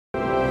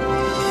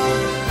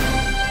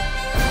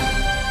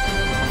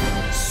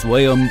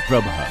Swayam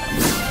Prabha.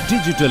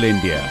 Digital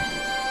India.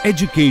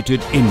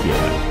 Educated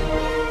India.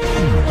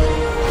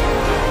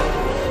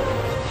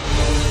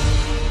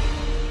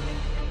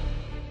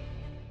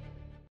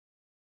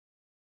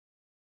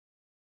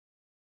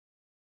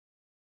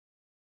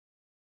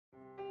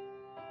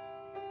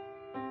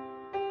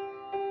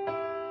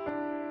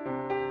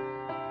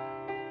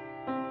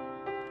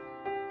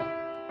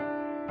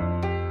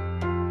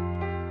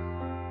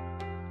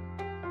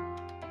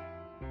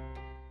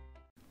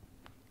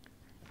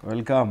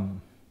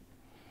 Welcome.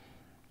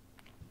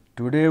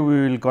 Today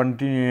we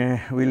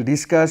will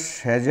discuss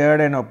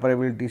hazard and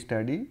operability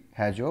study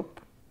HAZOP,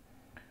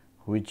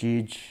 which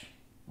is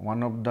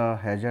one of the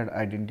hazard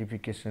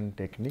identification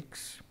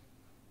techniques,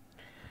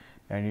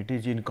 and it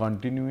is in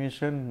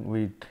continuation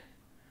with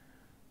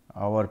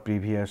our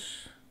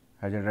previous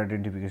hazard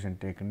identification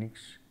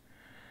techniques,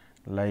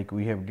 like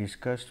we have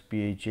discussed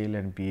PHL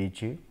and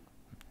PHA,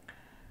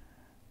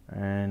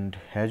 and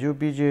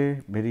HAZOP is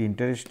a very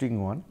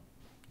interesting one.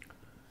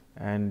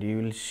 And you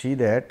will see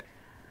that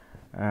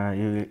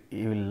you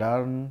will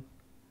learn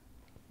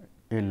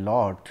a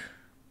lot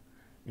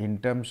in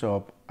terms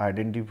of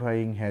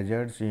identifying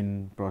hazards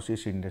in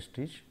process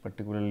industries,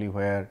 particularly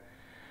where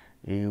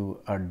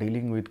you are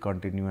dealing with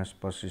continuous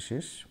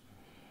processes,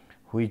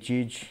 which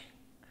is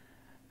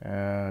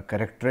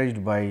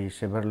characterized by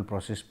several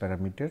process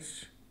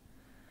parameters,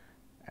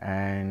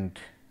 and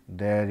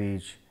there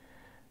is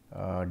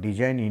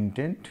design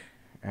intent,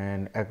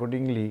 and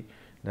accordingly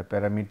the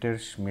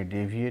parameters may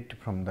deviate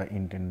from the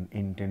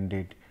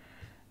intended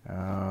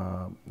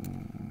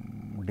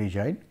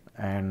design,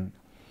 and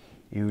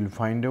you will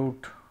find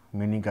out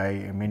many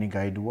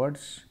guide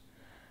words,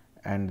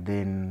 and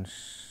then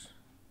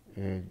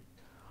a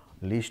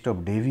list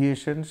of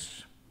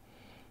deviations,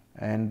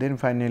 and then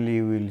finally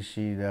you will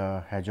see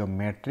the HAZOP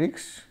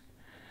matrix,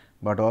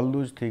 but all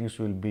those things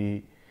will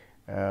be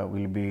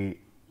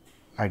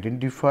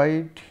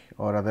identified,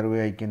 or other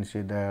way I can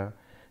say the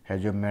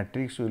HAZOP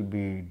matrix will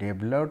be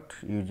developed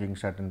using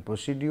certain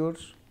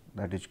procedures,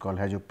 that is called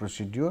HAZOP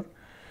procedure,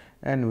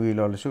 and we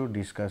will also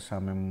discuss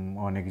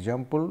one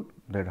example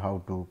that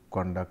how to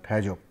conduct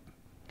HAZOP.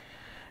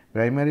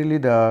 Primarily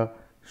the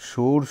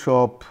source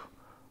of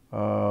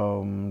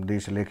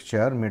this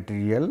lecture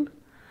material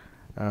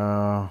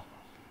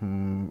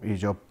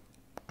is of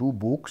two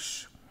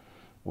books.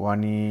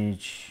 One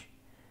is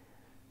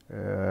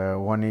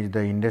the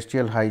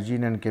Industrial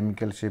Hygiene and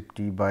Chemical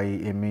Safety by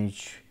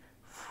M.H.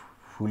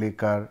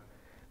 Fulekar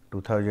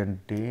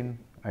 2010,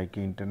 IIT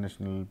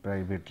International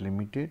Private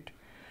Limited,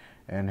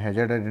 and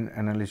Hazard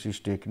Analysis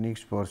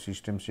Techniques for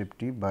System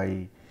Safety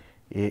by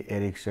A.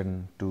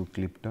 Erickson to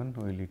Clifton,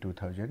 early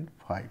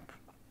 2005.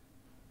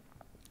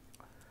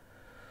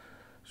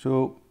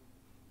 So,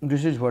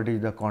 this is what is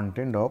the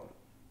content of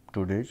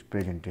today's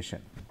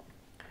presentation.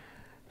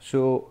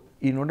 So,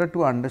 in order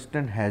to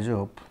understand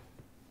HAZOP,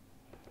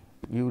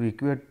 you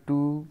require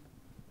to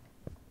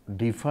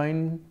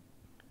define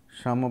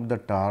some of the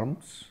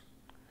terms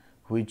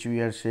which we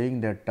are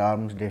saying that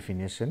terms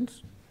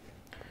definitions,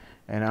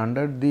 and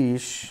under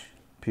these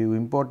few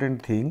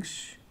important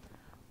things,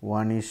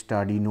 one is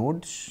study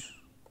nodes,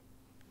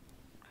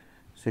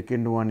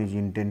 second one is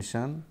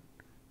intention,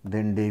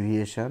 then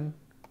deviation,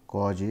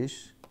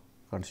 causes,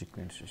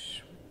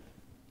 consequences.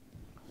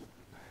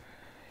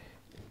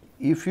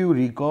 If you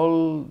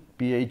recall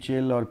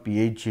PHL or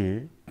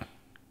PHA,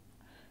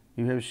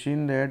 you have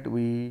seen that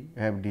we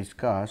have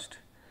discussed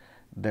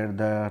that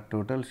the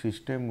total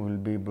system will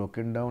be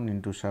broken down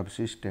into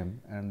subsystem,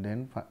 and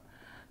then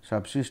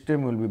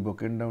subsystem will be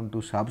broken down to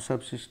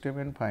subsystem,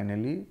 and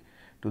finally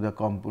to the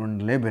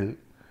component level,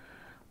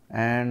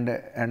 and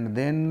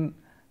then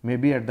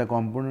maybe at the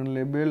component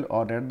level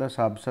or at the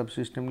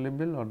subsystem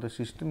level or the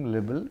system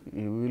level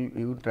you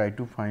will try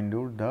to find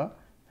out the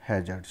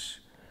hazards.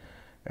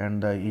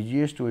 And the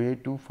easiest way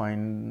to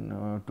find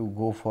to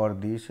go for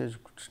this is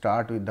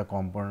start with the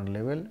component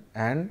level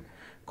and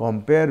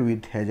compare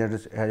with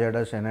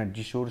hazardous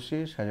energy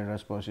sources,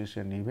 hazardous process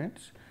and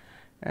events,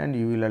 and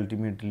you will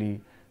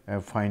ultimately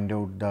find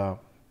out the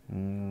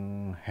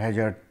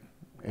hazard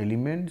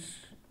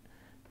elements,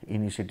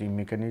 initiating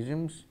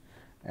mechanisms,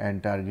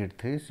 and target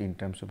threats in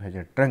terms of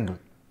hazard triangle.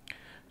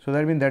 So,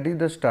 that means that is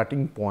the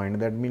starting point.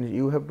 That means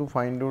you have to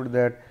find out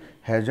that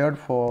hazard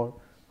for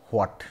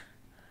what.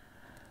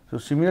 So,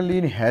 similarly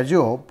in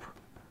HAZOP,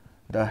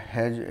 the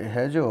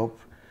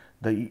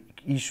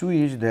issue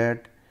is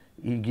that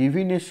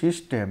given a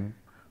system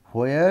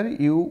where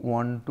you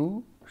want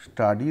to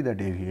study the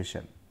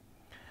deviation,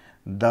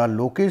 the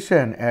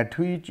location at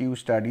which you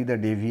study the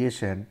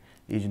deviation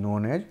is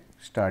known as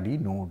study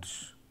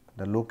nodes.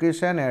 The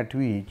location at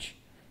which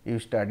you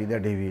study the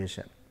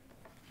deviation.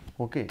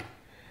 Okay.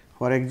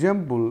 For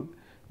example,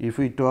 if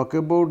we talk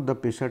about the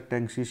pressure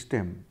tank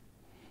system,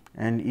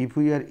 and if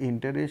we are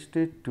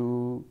interested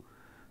to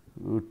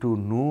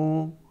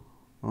know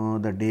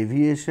the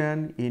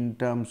deviation in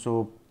terms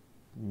of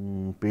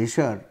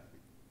pressure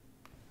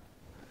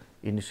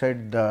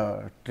inside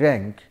the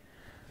tank,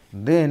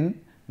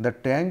 then the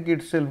tank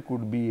itself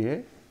could be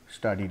a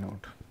study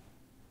node.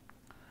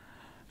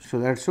 So,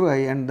 that is why,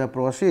 and the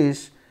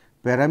process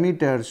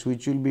parameters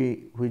which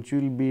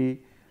will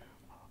be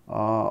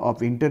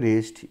of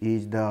interest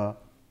is the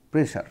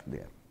pressure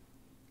there.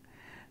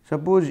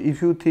 Suppose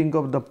if you think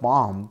of the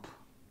pump,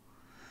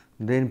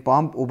 then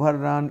pump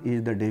overrun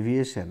is the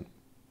deviation,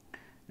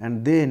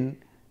 and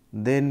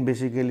then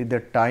basically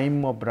the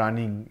time of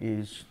running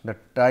is the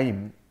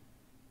time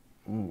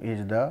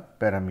is the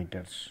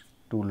parameters,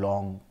 too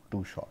long,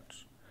 too short.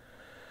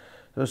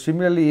 So,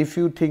 similarly, if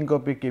you think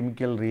of a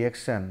chemical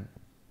reaction,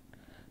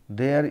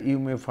 there you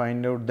may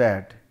find out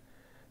that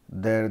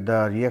there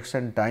the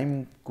reaction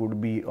time could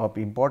be of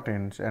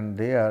importance, and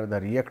there the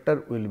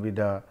reactor will be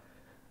the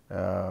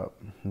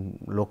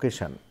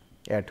location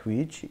at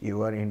which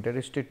you are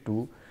interested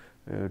to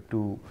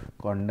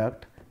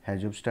conduct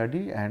HAZOP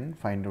study and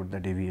find out the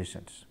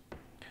deviations.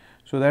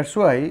 So, that is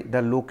why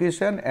the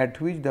location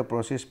at which the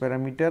process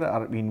parameter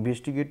are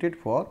investigated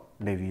for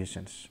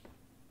deviations.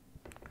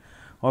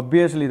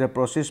 Obviously, the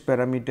process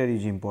parameter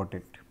is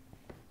important.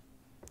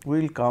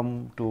 We will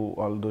come to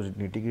all those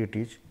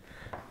nitty-gritties,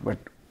 but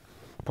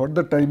for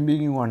the time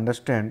being you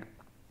understand,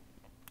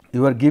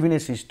 you are given a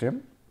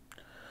system.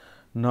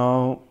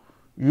 Now,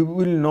 you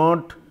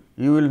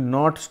will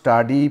not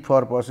study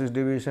for process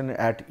deviation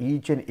at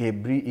each and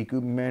every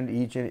equipment,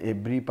 each and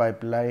every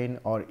pipeline,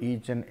 or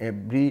each and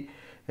every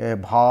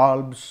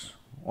valves,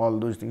 all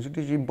those things. It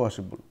is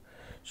impossible.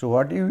 So,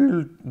 what you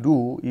will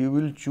do, you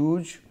will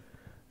choose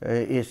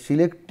a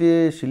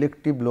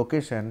selective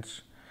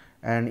locations,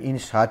 and in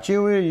such a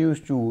way you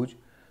choose,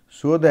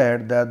 so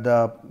that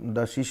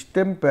the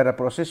system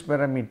process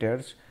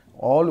parameters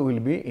all will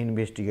be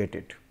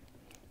investigated.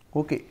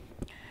 Okay.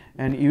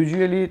 And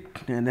usually,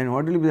 and then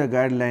what will be the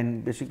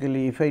guideline?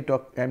 Basically, if I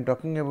am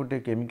talking about a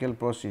chemical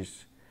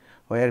process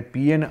where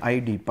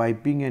PNID,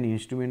 piping and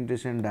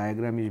instrumentation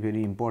diagram, is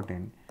very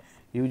important.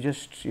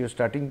 Your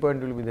starting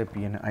point will be the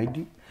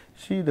PNID.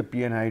 See the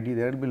PNID,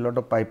 there will be a lot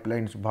of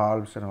pipelines,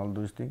 valves and all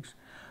those things.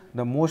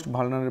 The most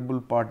vulnerable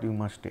part you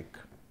must take.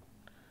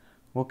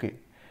 Okay.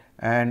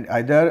 And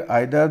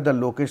either the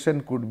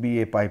location could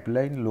be a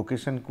pipeline,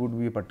 location could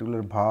be a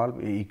particular valve,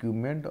 a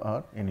equipment,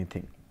 or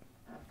anything.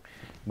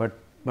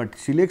 But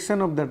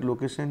selection of that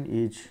location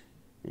is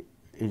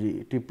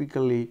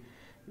typically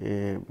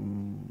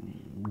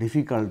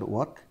difficult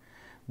work,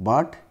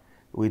 but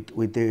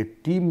with a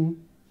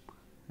team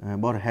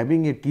or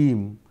having a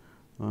team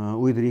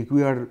with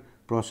required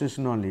process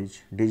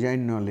knowledge,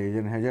 design knowledge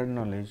and hazard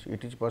knowledge,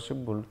 it is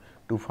possible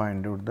to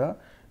find out the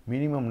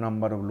minimum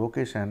number of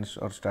locations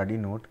or study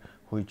node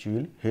which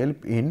will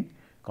help in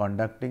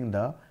conducting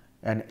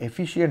an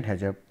efficient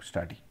HAZOP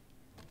study.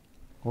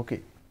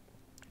 Okay.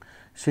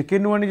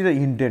 Second one is the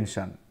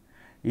intention.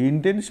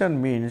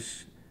 Intention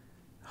means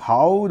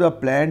how the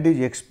plant is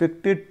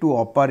expected to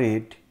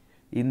operate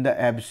in the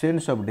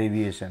absence of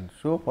deviation.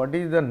 So, what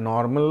is the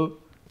normal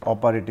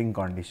operating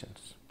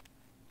conditions?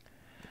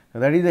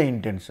 That is the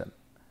intention.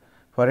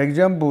 For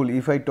example,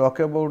 if I talk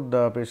about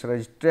the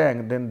pressurized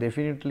tank, then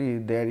definitely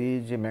there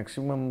is a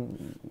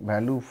maximum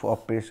value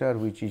of pressure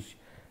which is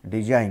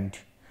designed,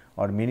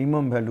 or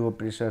minimum value of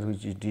pressure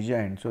which is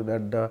designed, so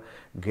that the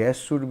gas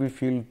should be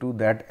filled to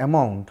that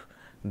amount,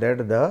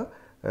 that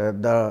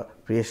the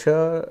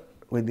pressure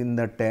within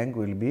the tank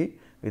will be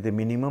with a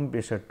minimum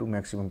pressure to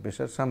maximum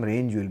pressure, some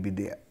range will be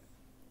there.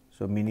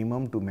 So,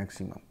 minimum to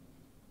maximum.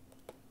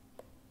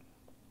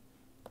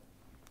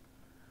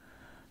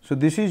 So,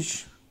 this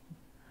is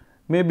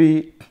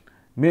maybe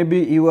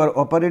you are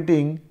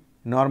operating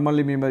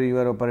normally, maybe you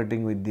are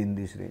operating within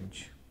this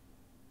range,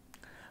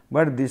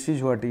 but this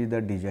is what is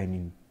the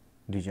designed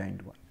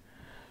one.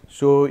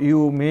 So,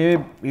 you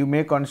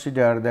may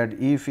consider that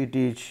if it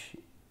is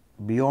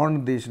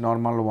beyond this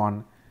normal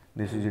one,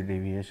 this is a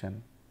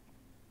deviation.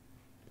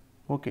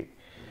 Okay.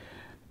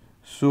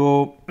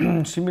 So,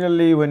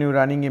 similarly, when you are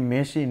running a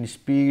machine,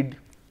 speed,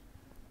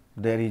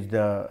 there is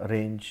the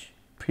range,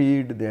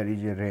 feed, there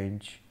is a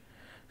range.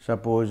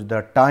 Suppose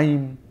the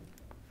time,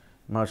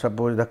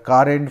 suppose the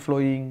current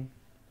flowing,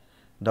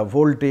 the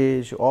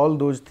voltage, all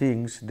those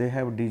things, they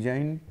have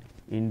design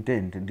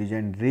intent,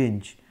 design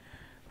range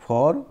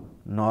for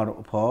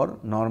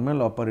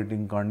normal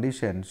operating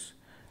conditions,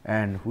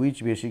 and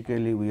which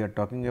basically we are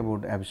talking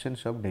about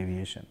absence of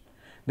deviation.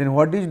 Then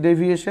what is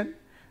deviation?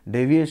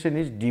 Deviation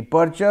is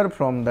departure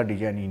from the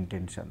design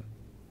intention.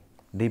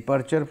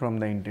 Departure from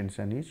the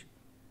intention is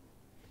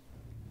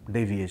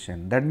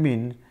deviation. That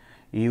means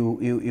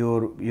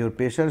your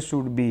pressure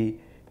should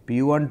be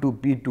P1 to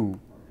P2,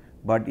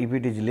 but if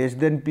it is less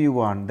than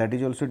P1, that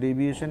is also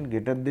deviation,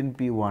 greater than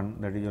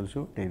P1, that is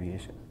also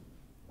deviation.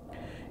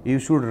 You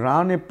should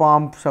run a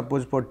pump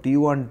suppose for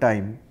T1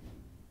 time,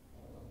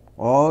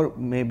 or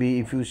maybe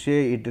if you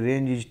say it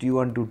range is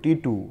T1 to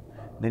T2,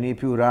 then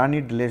if you run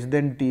it less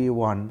than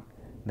T1,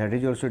 that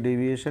is also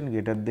deviation,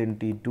 greater than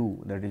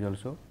T2, that is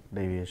also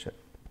deviation.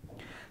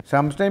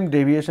 Sometimes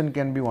deviation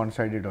can be one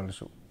sided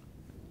also.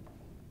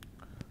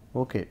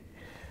 Okay.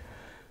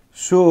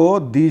 So,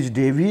 this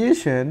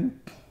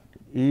deviation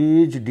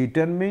is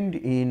determined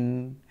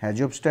in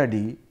HAZOP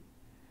study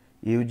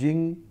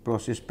using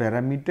process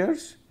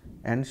parameters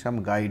and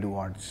some guide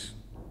words.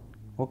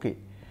 Okay.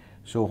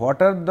 So,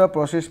 what are the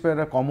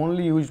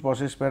commonly used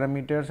process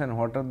parameters and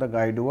what are the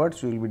guide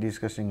words we will be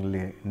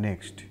discussing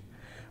next.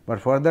 But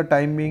for the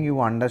time being,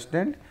 you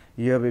understand,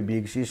 you have a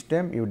big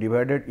system, you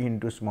divide it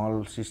into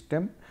small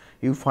system,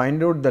 you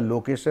find out the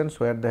locations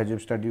where the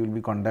HAZOP study will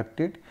be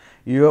conducted,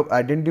 you have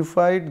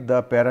identified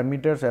the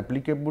parameters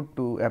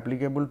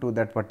applicable to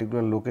that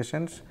particular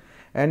locations,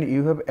 and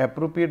you have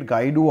appropriate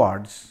guide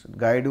words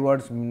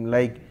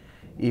like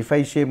if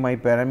I say my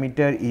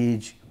parameter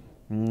is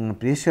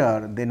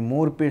pressure, then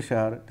more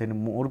pressure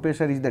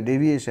is the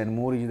deviation,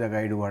 more is the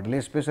guide word,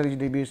 less pressure is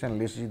deviation,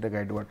 less is the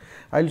guide word.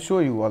 I will show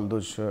you all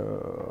those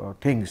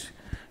things.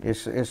 A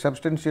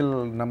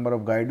substantial number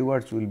of guide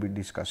words will be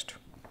discussed.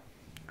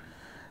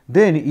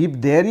 Then if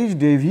there is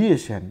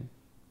deviation,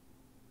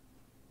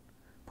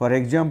 for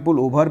example,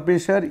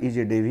 overpressure is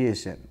a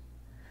deviation,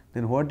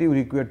 then what you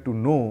require to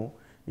know,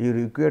 you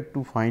require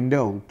to find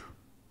out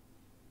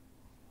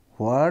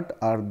what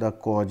are the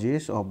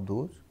causes of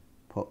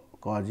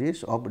causing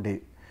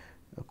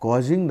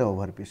the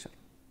overpressure.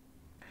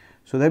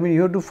 So, that means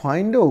you have to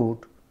find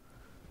out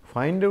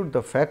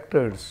the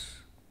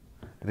factors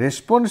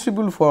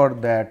responsible for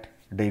that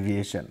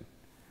deviation.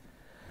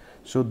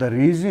 So, the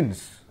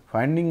reasons,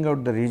 finding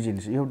out the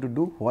reasons, you have to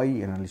do why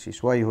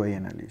analysis, why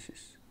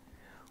analysis,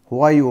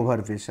 why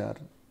overpressure,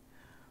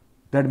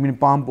 that means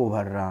pump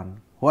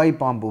overrun, why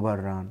pump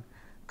overrun,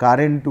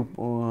 current to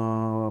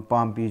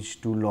pump is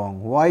too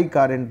long, why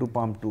current to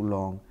pump too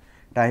long,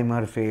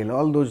 timer fail,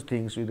 all those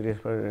things with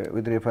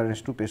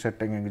reference to pressure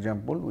tank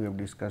example we have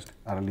discussed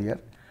earlier.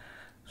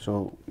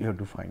 So, you have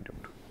to find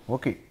out.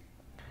 Okay.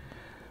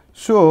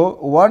 So,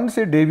 once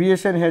a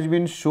deviation has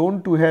been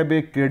shown to have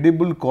a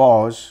credible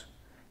cause,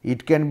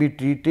 it can be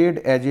treated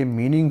as a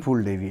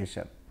meaningful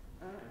deviation.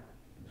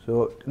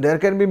 So, there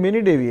can be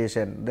many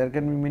deviation, there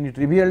can be many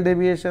trivial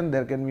deviation,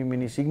 there can be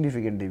many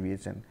significant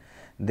deviation.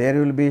 There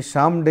will be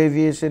some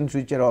deviations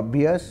which are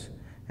obvious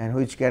and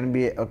which can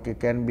be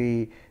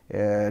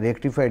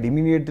rectified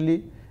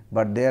immediately,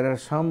 but there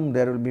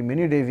will be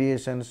many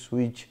deviations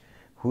which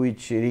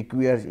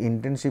requires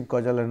intensive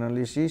causal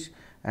analysis,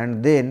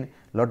 and then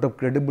lot of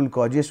credible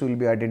causes will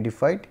be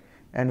identified,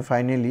 and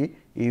finally,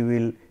 you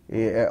will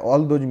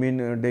all those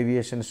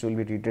deviations will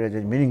be treated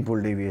as meaningful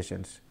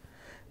deviations.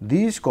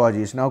 These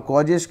causes, now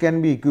causes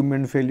can be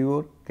equipment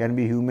failure, can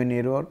be human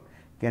error,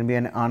 can be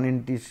an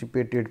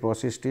unanticipated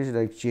process stage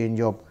like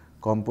change of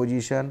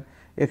composition,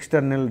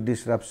 external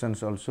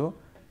disruptions also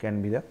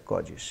can be the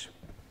causes.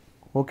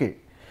 Okay.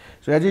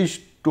 So, as I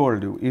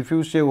told you, if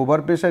you say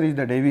overpressure is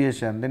the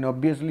deviation, then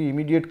obviously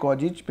immediate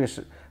cause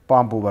is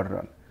pump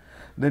overrun.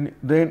 Then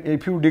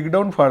if you dig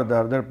down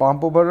further, the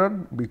pump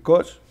overrun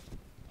because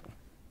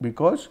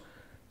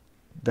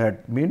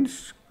that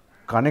means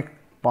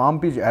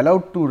pump is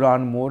allowed to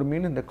run more,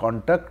 means the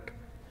contact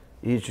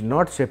is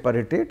not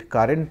separated,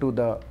 current to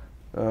the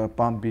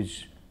pump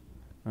is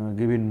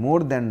given more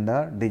than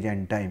the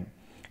design time.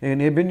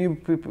 And even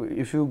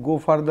if you go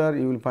further,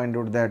 you will find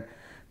out that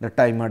the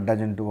timer does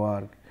not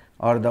work,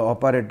 or the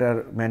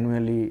operator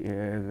manually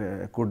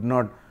could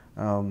not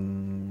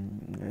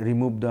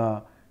remove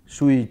the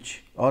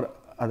switch, or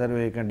other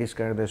way you can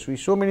discard the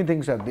switch. So many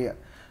things are there.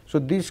 So,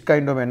 this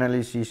kind of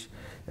analysis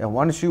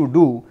once you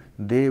do,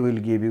 they will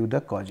give you the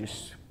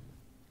causes.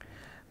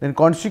 Then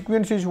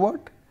consequence is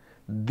what?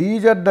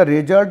 These are the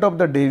result of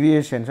the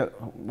deviation. So,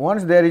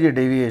 once there is a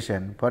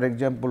deviation, for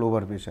example,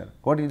 overpressure,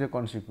 what is the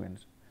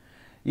consequence?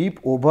 If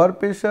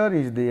overpressure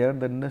is there,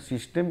 then the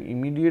system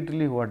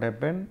immediately what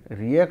happen?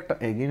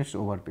 React against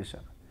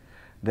overpressure.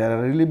 There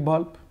are relief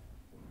valve,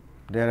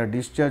 there are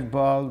discharge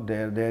valve,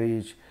 there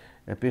is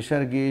a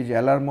pressure gauge,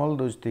 alarm, all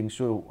those things.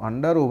 So,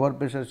 under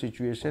overpressure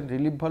situation,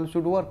 relief valve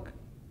should work.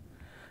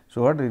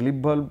 So, what relief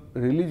valve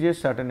releases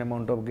certain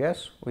amount of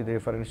gas with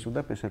reference to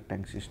the pressure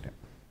tank system.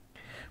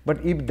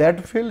 But if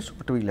that fails,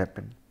 what will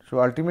happen?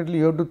 So, ultimately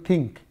you have to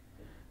think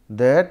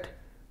that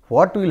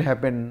what will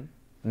happen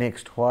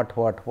next,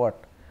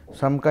 what.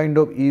 Some kind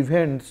of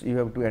events you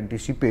have to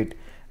anticipate,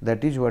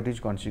 that is what is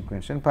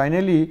consequence. And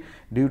finally,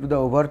 due to the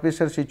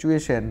overpressure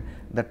situation,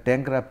 the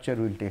tank rupture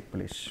will take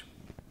place.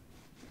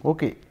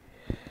 Okay.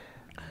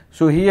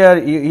 So, here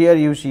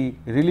you see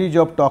release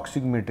of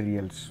toxic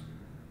materials.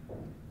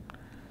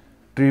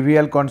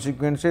 Trivial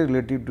consequences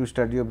relative to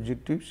study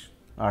objectives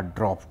are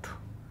dropped.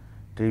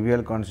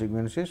 Trivial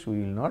consequences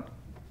we will not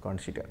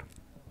consider.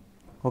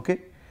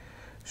 Okay.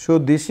 So,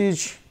 this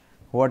is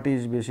what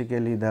is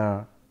basically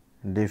the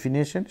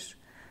definitions,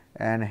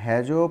 and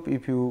HAZOP,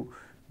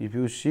 if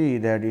you see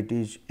that it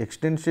is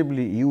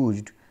extensively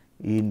used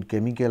in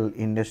chemical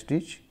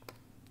industries.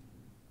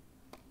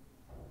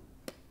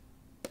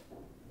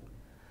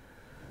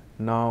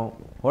 Now,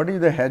 what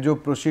is the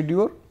HAZOP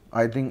procedure?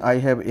 I think I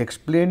have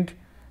explained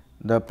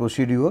the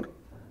procedure.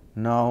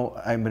 Now,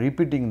 I am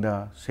repeating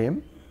the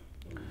same.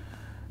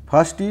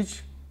 First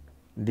is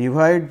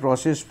divide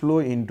process flow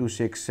into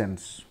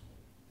sections.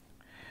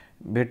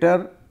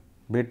 Better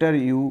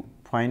you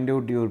find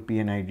out your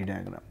PNID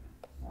diagram.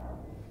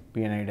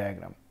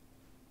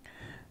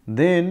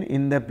 Then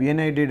in the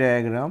PNID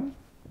diagram,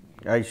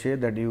 I say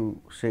that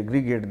you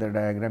segregate the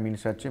diagram in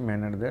such a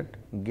manner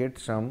that get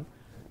some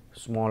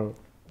small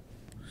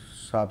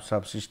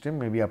subsystem,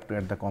 maybe up to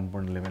at the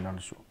component level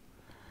also.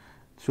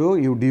 So,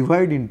 you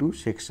divide into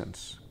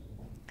sections.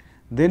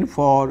 Then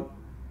for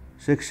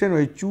section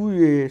I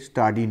choose a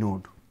study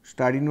node.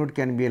 Study node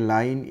can be a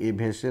line, a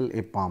vessel,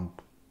 a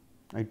pump.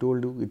 I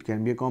told you it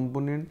can be a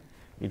component,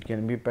 it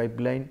can be a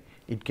pipeline,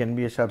 it can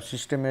be a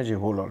subsystem as a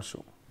whole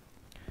also.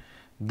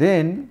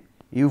 Then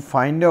you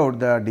find out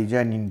the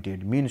design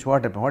intent, means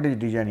what happen? What is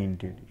design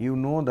intent? You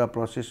know the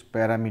process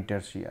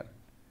parameters here.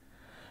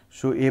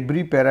 So,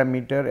 every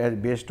parameter as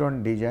based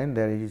on design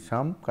there is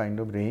some kind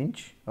of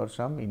range or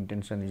some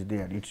intention is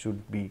there. It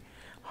should be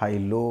high,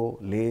 low,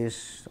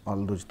 less,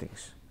 all those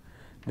things.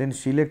 Then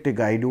select a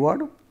guide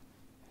word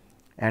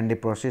and a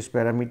process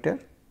parameter,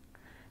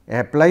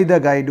 apply the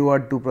guide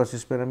word to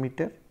process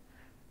parameter,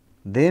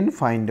 then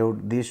find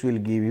out this will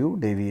give you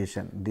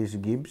deviation, this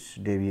gives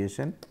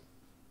deviation.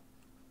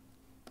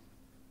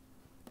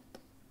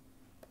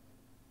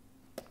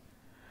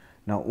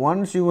 Now,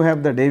 once you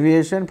have the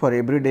deviation, for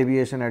every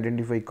deviation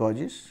identify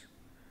causes,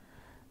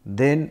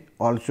 then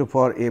also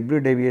for every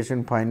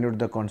deviation find out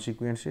the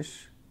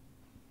consequences.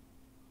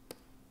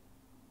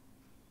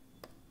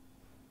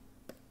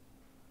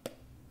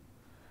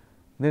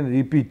 Then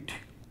repeat.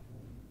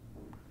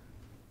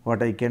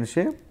 What I can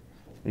say?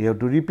 You have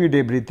to repeat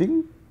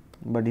everything,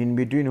 but in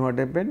between what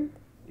happened?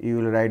 You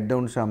will write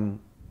down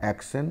some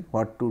action,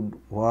 what to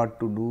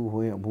do,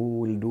 who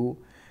will do,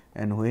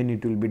 and when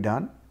it will be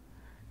done.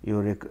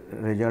 Your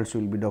results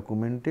will be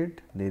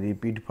documented. They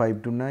repeat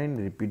 5 to 9,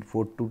 repeat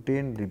 4 to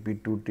 10,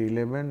 repeat 2 to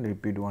 11,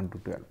 repeat 1 to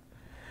 12.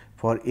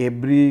 For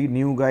every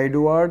new guide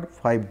word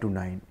 5 to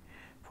 9.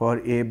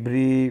 For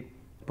every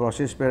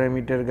process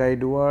parameter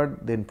guide word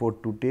then 4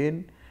 to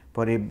 10.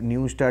 For a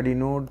new study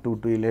node 2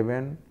 to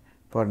 11.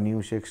 For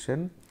new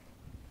section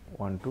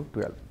 1 to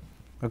 12.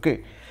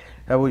 Okay.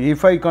 Now,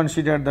 if I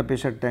consider the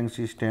pressure tank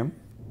system,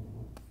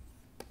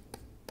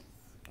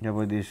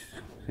 about this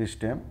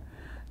system.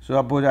 So,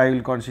 suppose I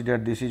will consider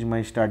this is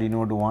my study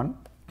node 1,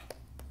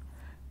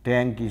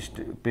 tank is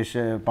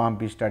pressure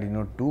pump is study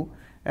node 2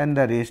 and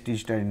the rest is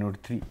study node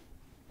 3.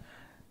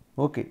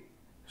 Okay.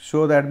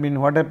 So, that means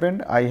what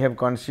happened? I have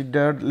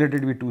considered, let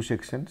it be two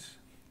sections,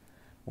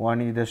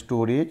 one is the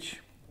storage,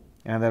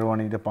 another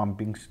one is the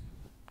pumping.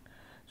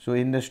 So,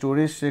 in the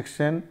storage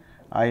section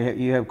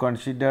you have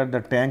considered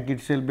the tank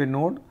itself a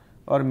node,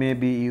 or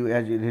maybe you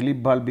as relief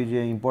valve is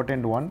an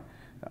important one.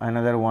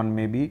 Another one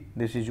may be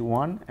this is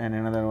 1 and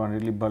another one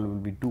relief valve will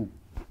be 2.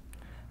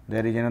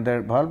 There is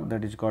another valve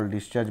that is called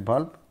discharge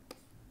valve.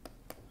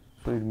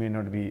 So, it may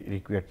not be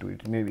required to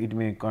it may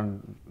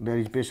there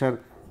is pressure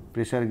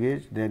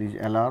gauge, there is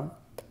alarm,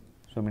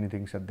 so many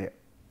things are there.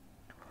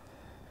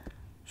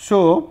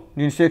 So,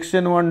 in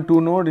section 1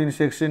 2 node, in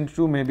section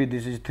 2 maybe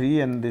this is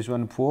 3 and this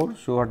one 4.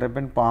 So, what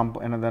happened? Pump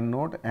another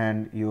node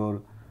and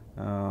your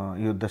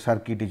the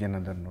circuit is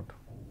another node.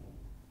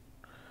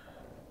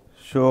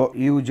 So,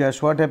 you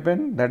just what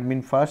happened? That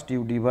means first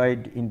you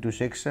divide into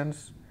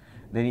sections,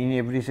 then in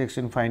every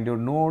section find your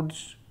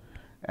nodes,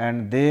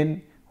 and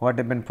then what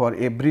happened for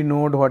every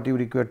node, what you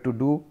require to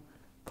do?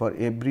 For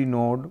every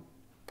node,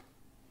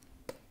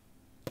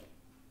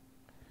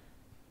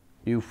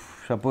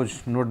 if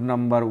suppose node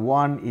number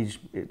 1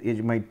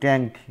 is my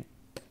tank,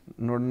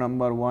 node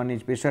number 1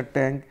 is pressure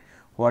tank,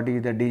 what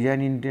is the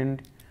design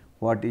intent,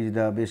 what is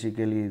the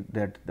basically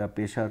that the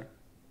pressure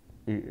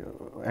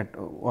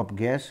of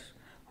gas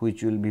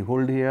which will be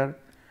hold here.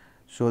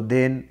 So,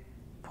 then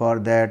for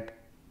that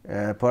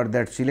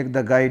select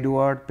the guide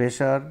word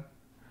pressure,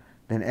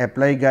 then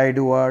apply guide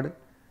word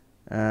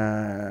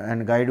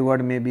and guide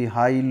word may be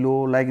high,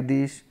 low like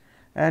this,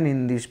 and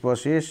in this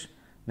process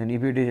then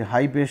if it is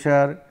high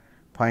pressure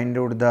find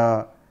out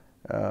the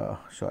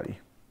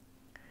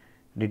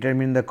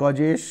determine the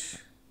causes,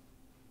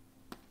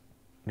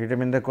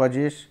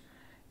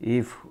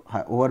 if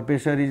over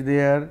pressure is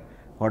there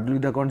what will be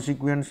the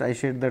consequence? I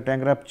said the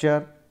tank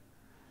rupture,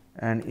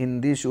 and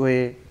in this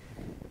way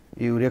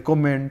you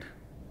recommend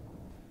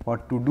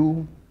what to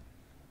do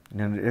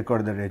and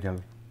record the result.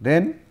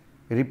 Then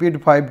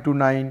repeat 5 to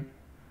 9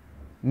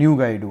 new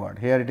guide word,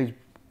 here it is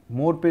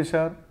more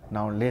pressure,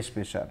 now less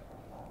pressure,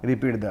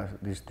 repeat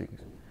these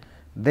things.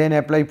 Then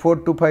apply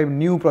 4 to 5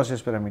 new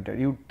process parameter,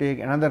 you take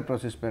another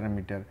process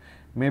parameter,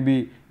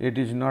 maybe it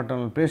is not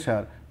only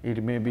pressure,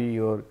 it may be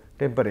your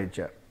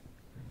temperature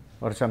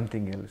or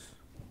something else,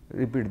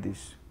 repeat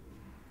this.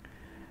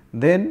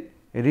 Then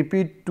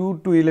repeat 2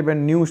 to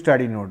 11 new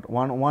study node,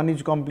 1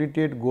 is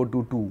completed, go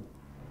to 2.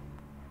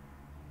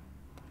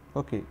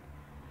 Okay.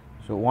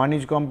 So, 1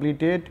 is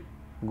completed,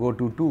 go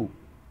to 2.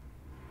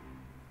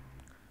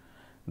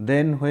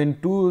 Then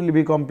when 2 will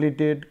be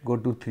completed, go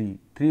to 3,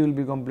 3 will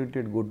be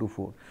completed, go to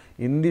 4.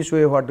 In this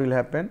way what will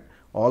happen?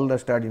 All the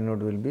study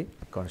node will be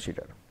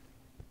considered.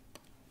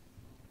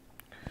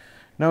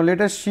 Now,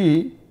 let us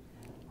see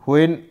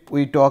when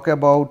we talk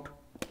about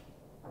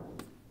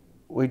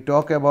the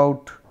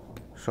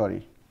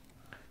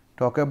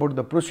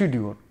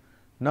procedure,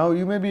 Now,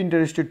 you may be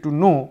interested to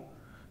know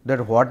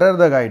that what are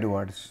the guide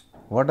words,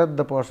 what are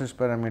the process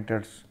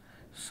parameters,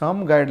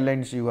 some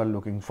guidelines you are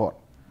looking for.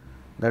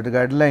 That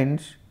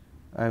guidelines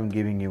I am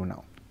giving you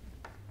now.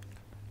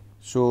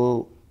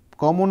 So,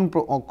 common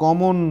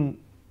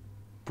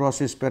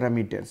process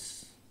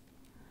parameters: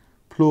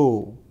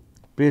 flow,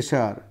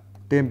 pressure,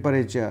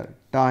 temperature,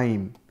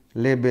 time,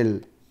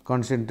 label,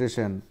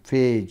 concentration,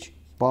 phase,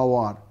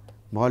 power,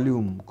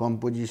 volume,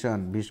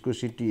 composition,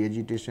 viscosity,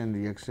 agitation,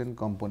 reaction,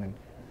 component.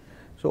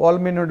 So, all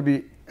may not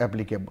be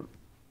applicable.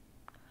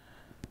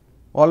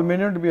 All may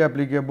not be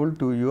applicable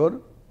to your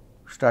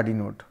study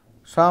note.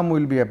 Some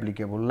will be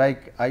applicable,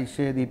 like I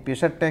say the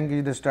pressure tank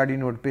is the study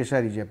note,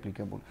 pressure is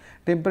applicable.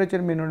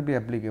 Temperature may not be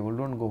applicable,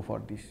 do not go for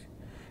this.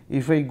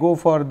 If I go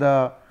for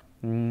the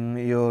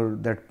your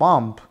that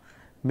pump,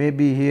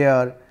 maybe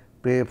here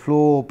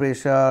flow,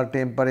 pressure,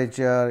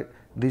 temperature,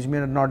 these may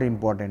not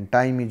important,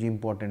 time is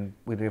important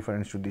with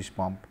reference to this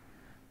pump.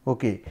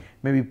 Okay.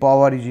 Maybe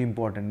power is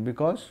important,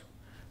 because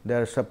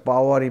there is a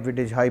power, if it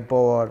is high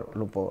power,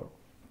 low power,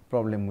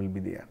 problem will be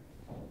there.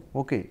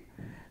 Okay.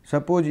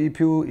 Suppose if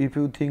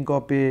you think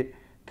of a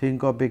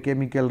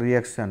chemical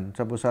reaction,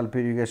 suppose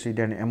sulfuric acid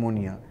and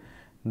ammonia,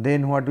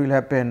 then what will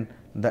happen?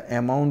 The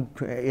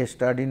amount, a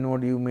study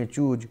node you may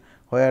choose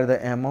where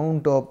the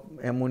amount of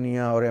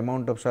ammonia or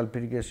amount of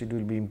sulfuric acid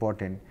will be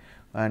important,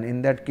 and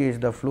in that case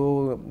the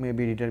flow may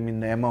be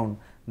determined the amount,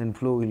 then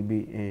flow will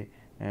be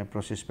a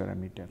process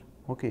parameter.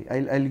 Okay.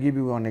 I will give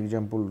you one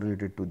example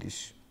related to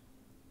this.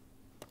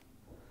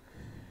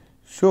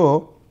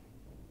 So,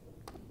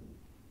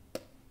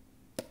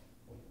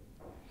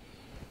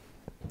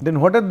 then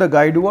what are the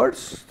guide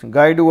words?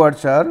 Guide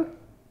words are,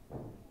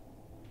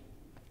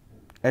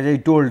 as I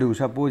told you,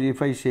 suppose if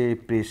I say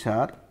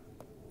pressure,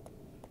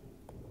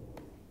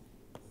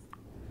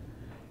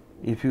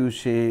 if you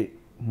say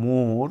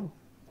more,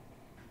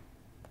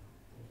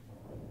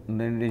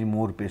 then it is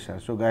more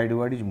pressure. So, guide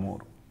word is more.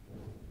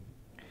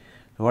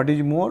 What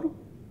is more?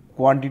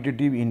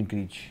 Quantitative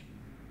increase.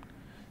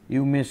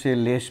 You may say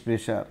less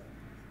pressure.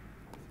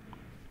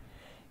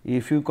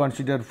 If you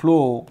consider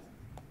flow,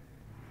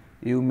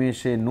 you may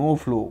say no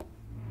flow,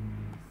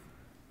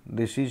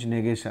 this is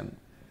negation.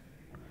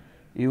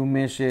 You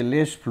may say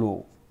less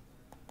flow,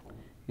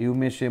 you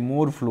may say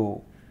more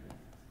flow.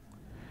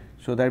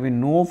 So, that means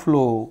no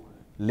flow,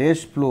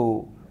 less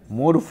flow,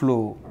 more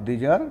flow,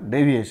 these are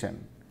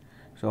deviation.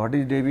 So, what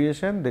is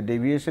deviation? The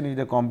deviation is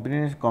the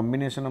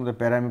combination of the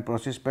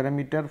process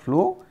parameter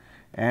flow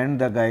and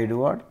the guide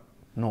word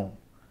no.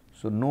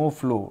 So, no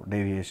flow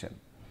deviation.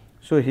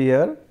 So,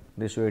 here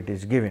this way it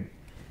is given.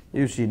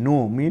 You see,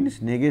 no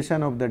means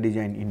negation of the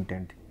design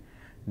intent.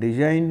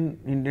 Design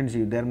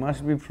intensity, there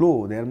must be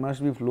flow of the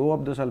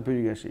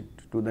sulfuric acid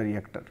to the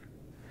reactor.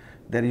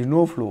 There is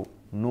no flow,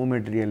 no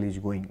material is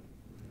going.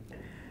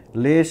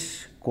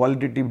 Less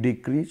qualitative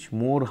decrease,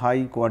 more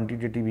high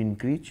quantitative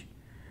increase.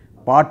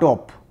 Part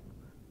of,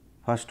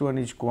 first one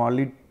is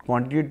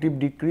quantitative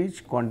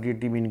decrease,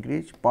 quantitative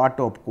increase, part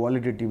of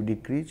qualitative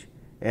decrease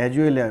as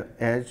well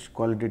as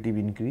qualitative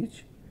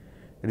increase.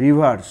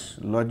 Reverse,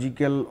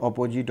 logical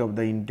opposite of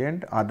the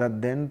intent other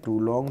than too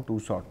long,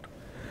 too short.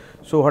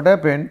 So, what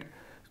happened,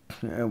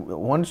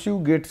 once you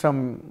get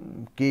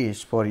some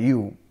case for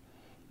you,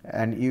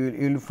 and you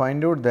will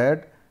find out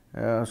that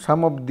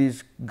some of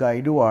these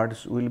guide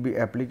words will be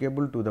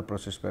applicable to the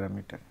process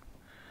parameter.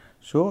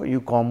 So,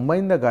 you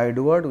combine the guide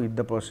word with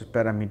the process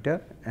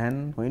parameter,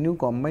 and when you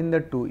combine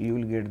the two, you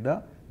will get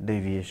the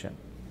deviation.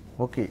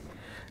 Okay.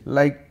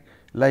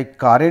 Like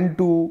current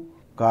to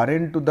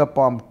the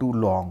pump too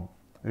long,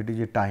 it is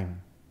a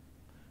time.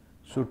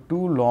 So,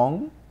 too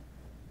long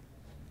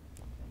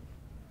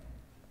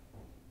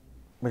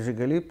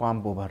basically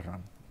pump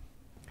overrun.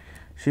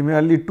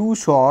 Similarly, too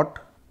short,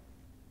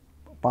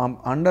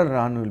 pump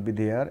underrun will be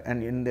there,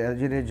 and in the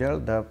as a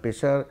result the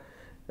pressure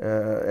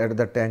at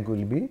the tank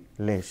will be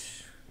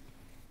less.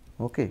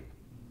 Okay.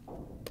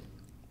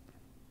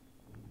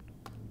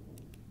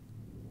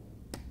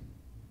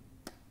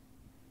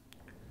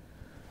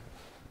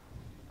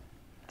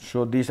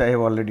 So, this I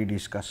have already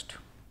discussed.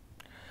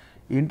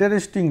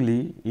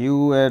 Interestingly,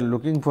 you are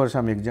looking for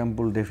some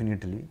example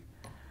definitely.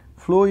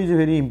 Flow is a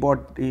very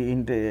important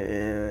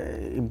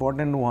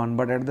one,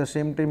 but at the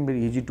same time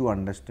very easy to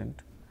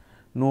understand.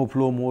 No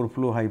flow, more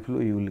flow, high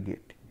flow you will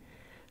get.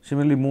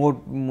 Similarly,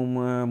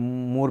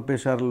 more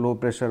pressure, low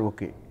pressure,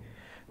 okay.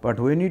 But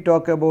when you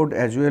talk about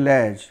as well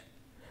as,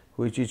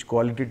 which is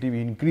qualitative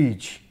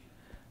increase,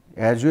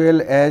 as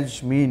well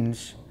as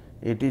means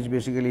it is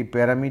basically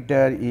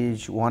parameter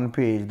is one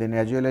phase, then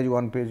as well as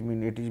one phase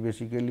means it is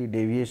basically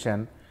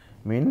deviation,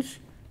 means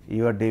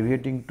you are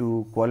deviating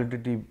to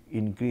qualitative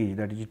increase,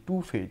 that is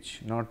two phase,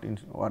 not in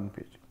one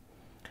phase.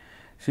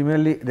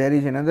 Similarly, there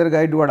is another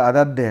guide word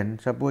other than,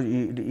 suppose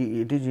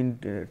it is in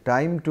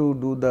time to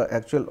do the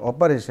actual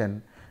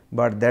operation,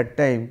 but that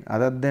time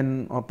other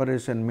than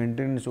operation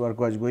maintenance work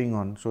was going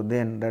on. So,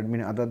 then that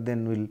means other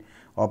than will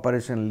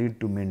operation lead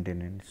to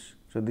maintenance.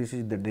 So, this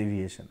is the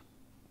deviation.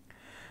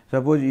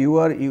 Suppose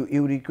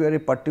you require a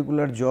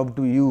particular job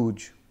to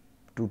use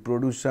to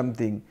produce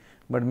something,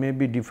 but may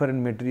be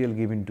different material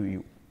given to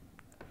you.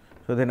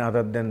 So, then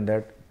other than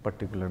that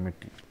particular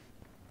material.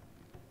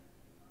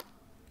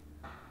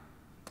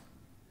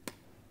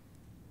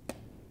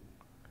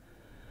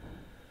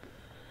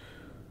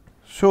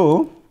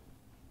 So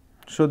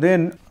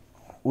then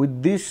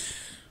with this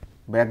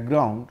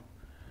background,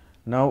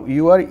 now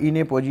you are in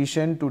a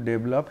position to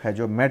develop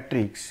HAZOP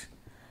matrix.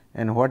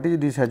 And what is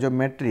this HAZOP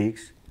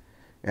matrix?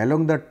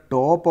 Along the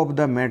top of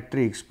the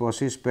matrix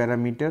process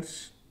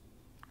parameters,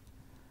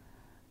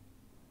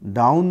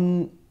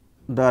 down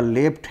the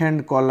left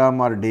hand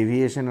column are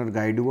deviation or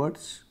guide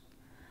words.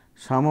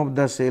 Some of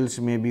the cells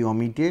may be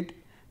omitted.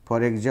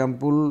 For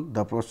example,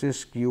 the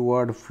process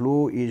keyword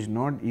flow is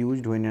not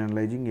used when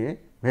analyzing a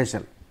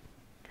vessel.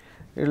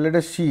 Let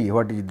us see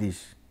what is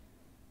this.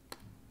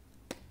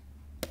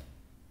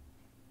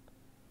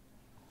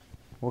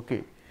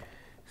 Okay.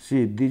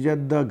 See, these are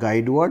the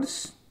guide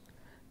words,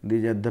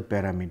 these are the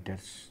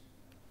parameters.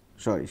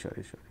 Sorry.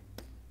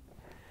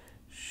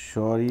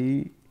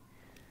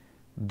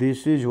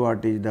 This is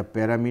what is the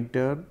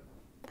parameter,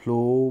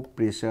 flow,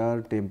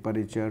 pressure,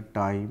 temperature,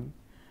 time.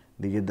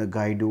 These are the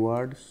guide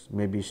words,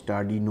 maybe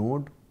study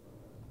node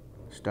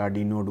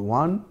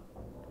 1,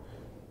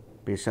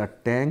 pressure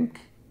tank.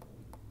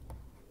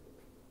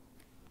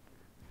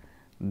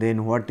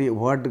 Then what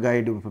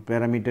guide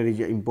parameter is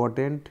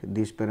important?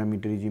 This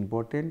parameter is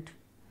important.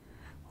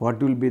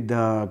 What will be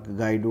the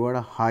guide word?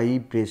 High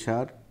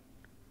pressure.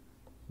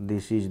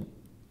 This is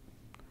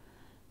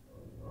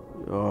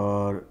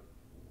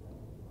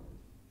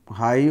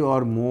high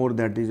or more,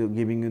 that is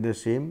giving you the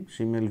same.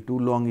 Similarly, too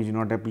long is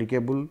not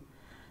applicable.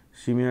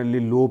 Similarly,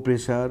 low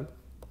pressure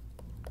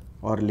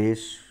or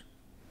less.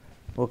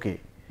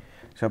 Okay.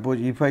 Suppose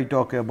if I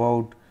talk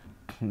about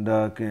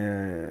the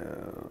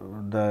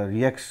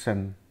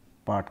reaction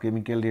part,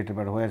 chemical reactor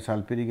part, where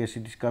sulfuric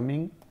acid is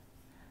coming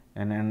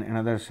and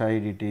another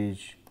side it is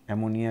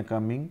ammonia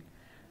coming.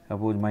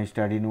 Suppose my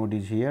study node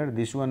is here,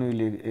 this one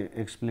will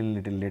explain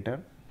little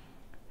later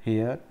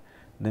here.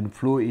 Then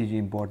flow is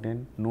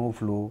important, no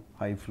flow,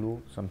 high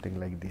flow, something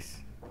like this.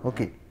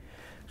 Okay.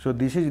 So,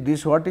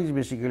 this what is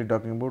basically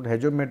talking about.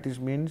 HAZOP matrix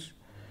means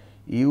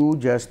you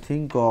just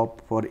think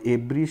of for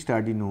every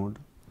study node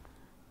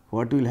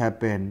what will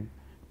happen.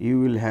 You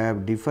will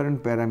have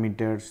different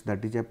parameters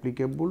that is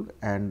applicable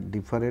and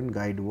different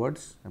guide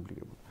words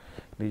applicable.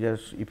 These are,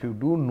 if you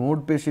do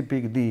node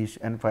specific this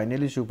and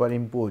finally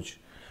superimpose,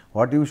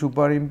 what you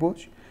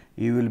superimpose?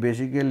 You will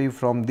basically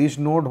from this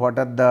node what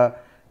are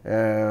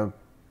the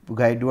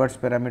guide words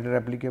parameter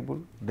applicable,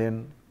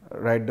 then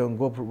write down,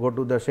 go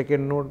to the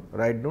second node,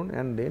 write down,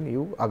 and then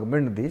you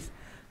augment this.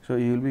 So,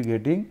 you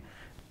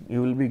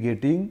will be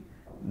getting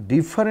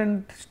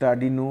different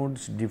study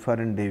nodes,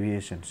 different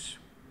deviations.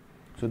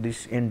 So,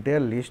 this entire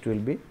list will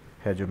be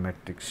HAZOP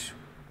matrix.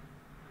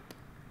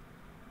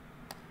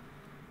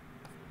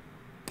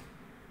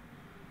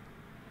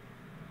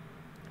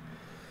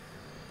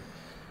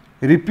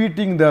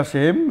 Repeating the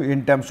same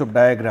in terms of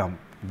diagram,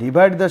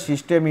 divide the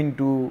system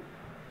into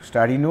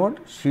study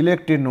node,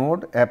 select a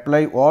node,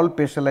 apply all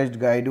specialized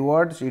guide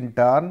words in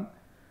turn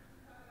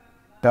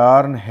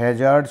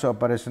hazards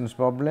operations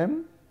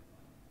problem.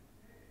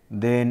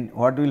 Then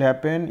what will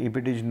happen? If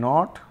it is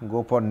not,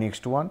 go for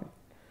next one.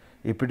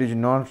 If it is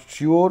not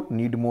sure,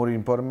 need more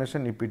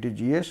information. If it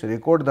is yes,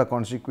 record the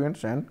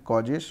consequence and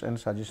causes and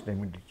suggest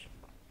remedies.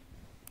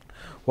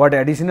 What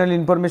additional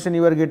information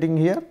you are getting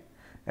here?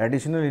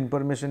 Additional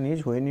information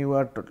is when you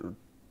are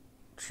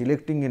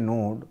selecting a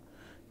node,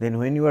 then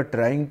when you are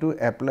trying to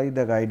apply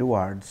the guide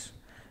words,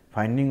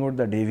 finding out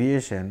the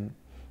deviation,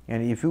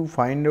 and if you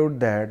find out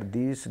that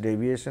these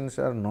deviations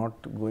are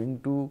not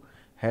going to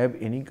have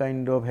any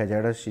kind of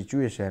hazardous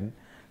situation,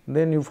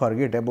 then you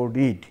forget about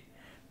it.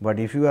 But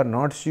if you are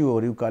not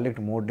sure, you collect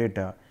more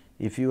data.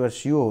 If you are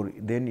sure,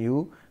 then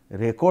you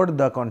record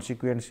the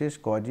consequences,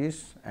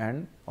 causes,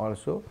 and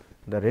also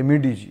the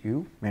remedies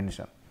you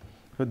mention.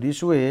 So,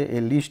 this way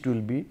a list will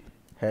be,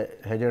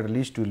 hazard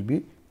list will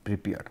be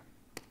prepared.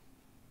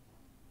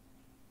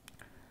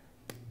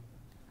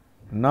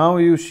 Now,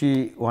 you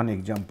see one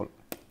example.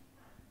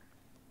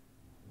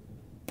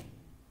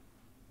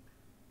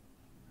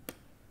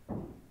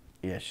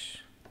 Yes.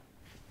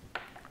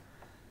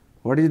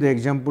 What is the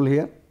example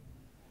here?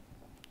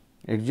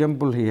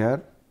 Example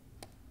here,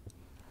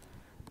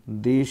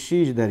 this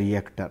is the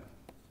reactor.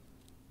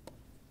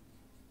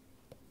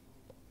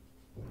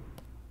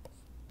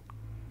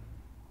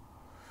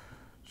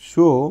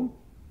 So,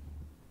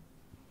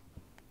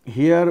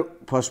 here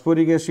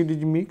phosphoric acid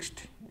is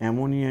mixed,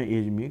 ammonia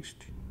is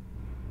mixed,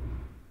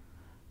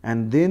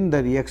 and then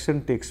the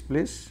reaction takes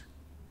place,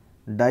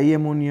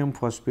 diammonium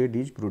phosphate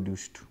is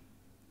produced.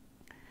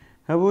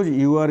 Suppose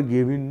you are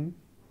given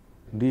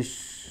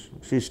this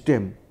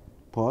system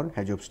for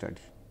HAZOP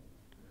study.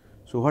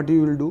 So, what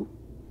you will do?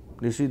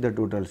 This is the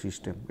total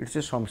system. It is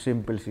a some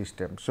simple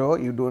system. So,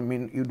 you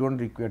don't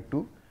require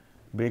to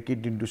break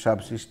it into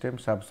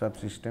subsystem,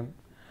 subsystem.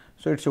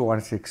 So, it is a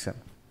one section.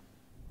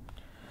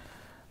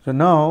 So,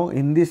 now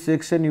in this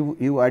section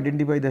you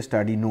identify the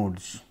study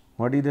nodes.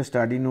 What is the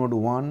study node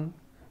 1,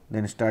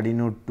 then study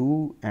node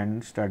 2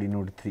 and study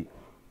node 3.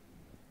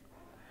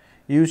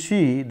 You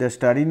see the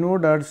study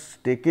node are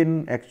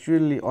taken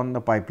actually on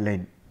the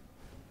pipeline.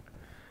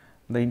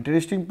 The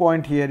interesting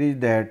point here is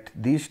that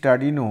this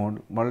study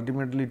node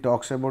ultimately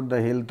talks about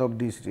the health of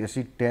this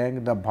acid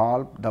tank, the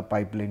valve, the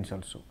pipelines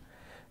also.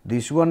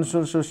 This one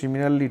also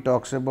similarly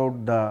talks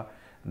about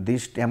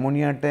this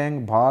ammonia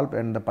tank, valve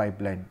and the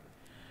pipeline.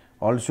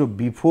 Also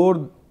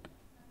before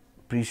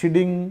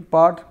preceding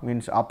part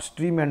means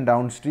upstream and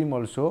downstream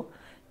also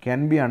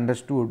can be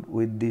understood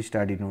with these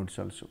study nodes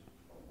also.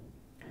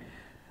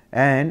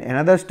 And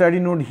another study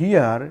node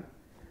here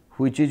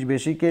which is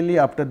basically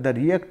after the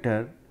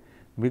reactor,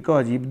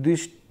 because if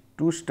these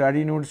two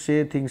study nodes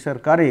say things are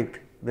correct,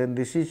 then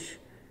this is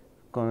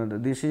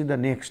the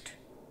next.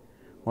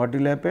 What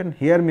will happen?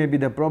 Here may be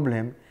the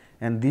problem,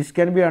 and this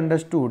can be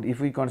understood if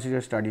we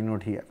consider study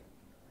node here.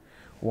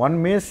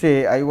 One may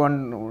say, I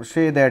want to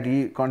say that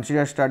he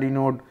consider study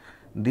node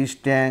this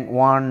tank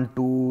 1,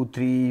 2,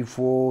 3,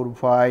 4,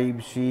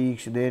 5,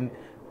 6, then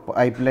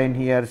pipeline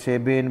here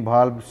 7,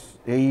 valves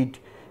 8,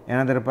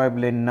 another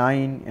pipeline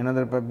 9,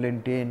 another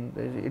pipeline 10,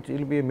 it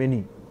will be a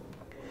many.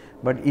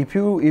 But if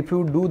you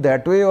do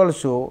that way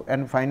also,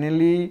 and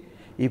finally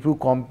if you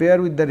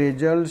compare with the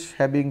results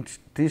having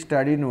 3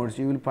 study nodes,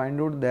 you will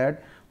find out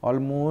that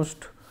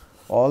almost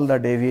all the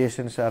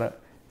deviations are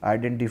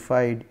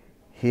identified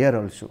here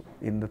also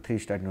in the 3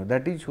 study nodes.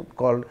 That is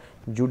called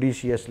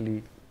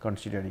judiciously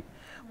considering.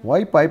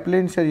 Why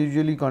pipelines are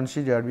usually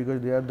considered?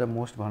 Because they are the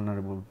more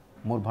vulnerable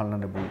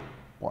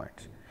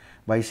points.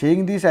 By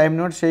saying this, I am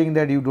not saying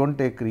that you do not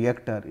take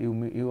reactor,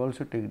 you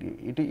also take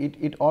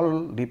it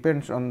all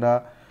depends on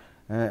the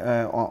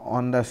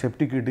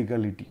safety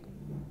criticality.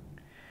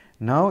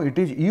 Now, it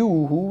is you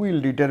who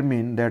will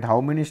determine that how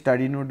many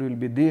study node will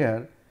be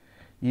there.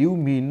 You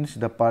means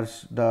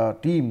the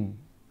team,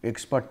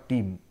 expert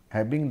team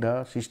having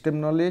the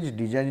system knowledge,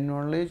 design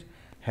knowledge,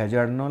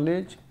 hazard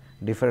knowledge,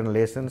 different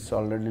lessons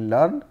already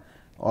learned,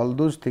 all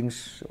those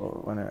things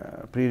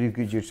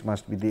prerequisites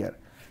must be there.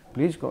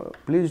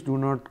 Please do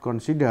not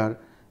consider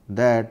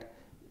that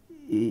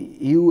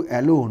you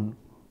alone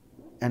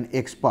an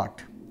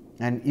expert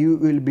and you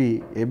will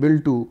be able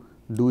to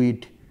do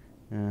it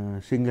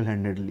single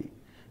handedly.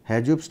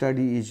 HAZOP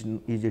study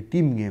is a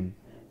team game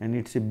and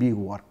it is a big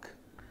work,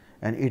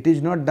 and it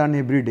is not done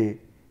every day,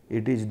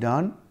 it is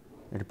done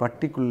at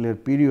particular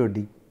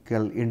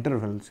periodical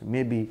intervals,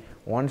 maybe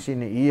once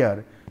in a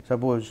year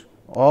suppose,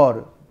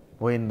 or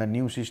when the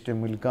new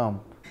system will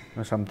come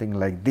or something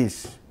like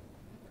this.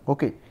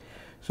 Okay.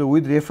 So,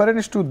 with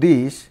reference to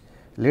this,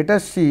 let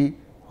us see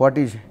what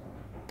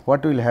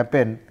will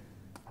happen,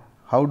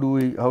 how do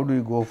we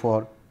go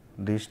for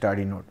this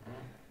study node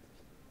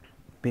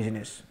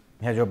business,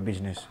 HAZOP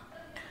business.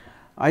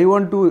 I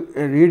want to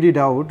read it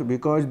out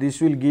because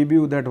this will give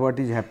you that what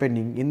is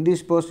happening. In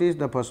this process,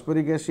 the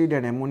phosphoric acid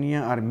and ammonia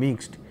are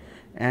mixed,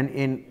 and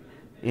in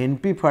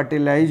NP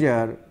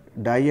fertilizer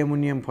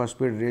diammonium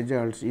phosphate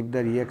results if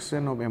the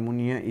reaction of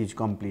ammonia is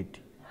complete.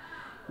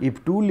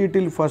 If too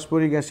little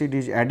phosphoric acid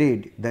is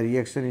added, the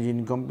reaction is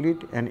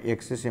incomplete and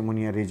excess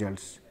ammonia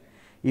results.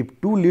 If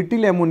too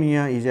little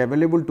ammonia is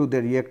available to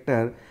the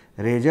reactor,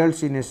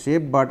 results in a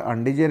safe but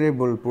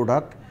undesirable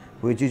product,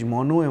 which is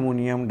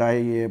monoammonium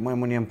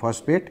diammonium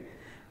phosphate,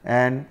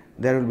 and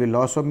there will be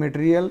loss of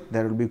material,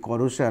 there will be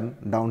corrosion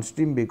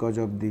downstream because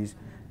of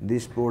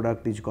this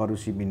product is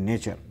corrosive in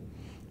nature.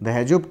 The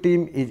HAZOP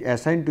team is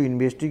assigned to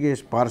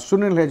investigate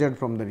personal hazard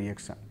from the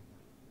reaction.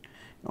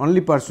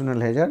 Only personal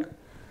hazard.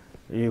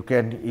 You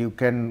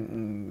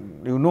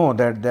know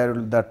that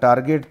the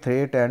target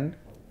threat and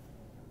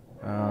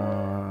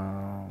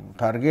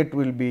target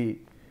will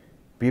be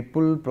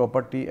people,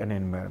 property and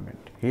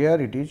environment. Here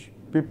it is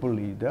people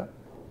is the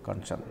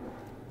concern.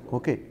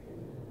 Okay.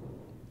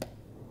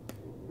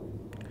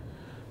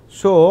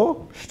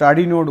 So,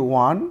 study node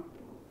 1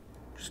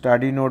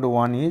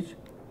 is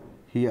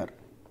here.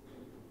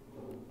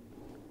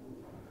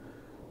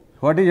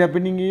 What is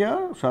happening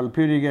here?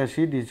 Sulfuric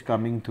acid is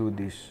coming through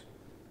this.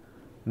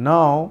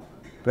 Now,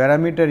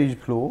 parameter is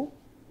flow,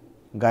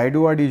 guide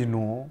word is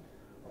no.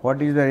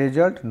 What is the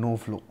result? No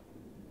flow.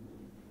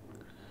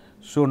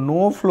 So,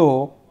 no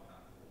flow.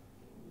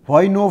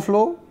 Why no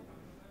flow?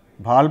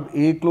 Valve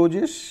A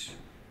closes,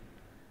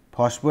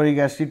 phosphoric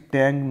acid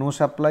tank no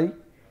supply,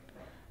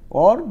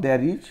 or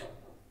there is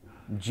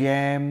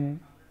jam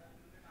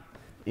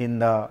in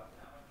the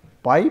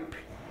pipe,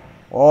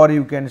 or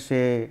you can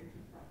say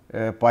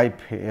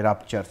pipe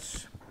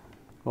ruptures.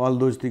 All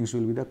those things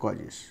will be the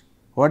causes.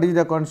 What is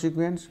the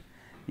consequence?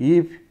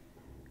 If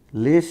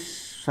less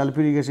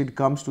sulfuric acid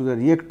comes to the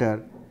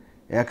reactor,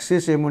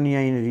 excess ammonia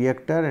in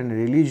reactor and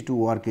released to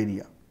work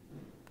area,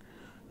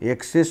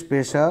 excess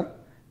pressure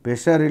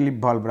relief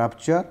valve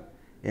rupture,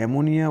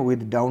 ammonia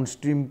with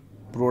downstream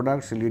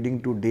products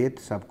leading to death,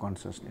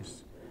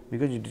 subconsciousness,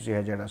 because it is a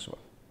hazardous one.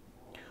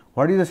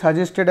 What is the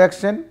suggested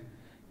action?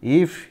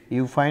 If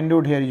you find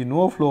out here is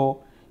no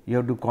flow, you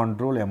have to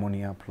control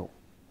ammonia flow.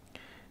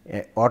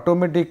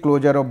 Automatic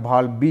closure of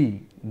valve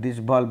B this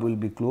valve will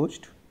be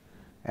closed,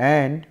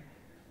 and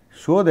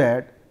so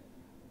that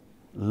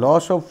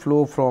loss of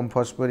flow from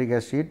phosphoric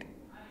acid,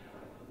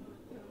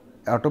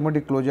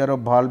 automatic closure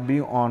of valve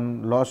be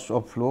on loss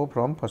of flow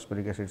from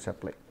phosphoric acid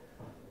supply.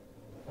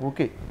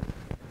 Okay.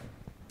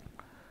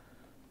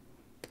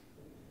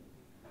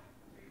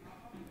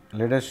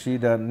 Let us see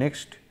the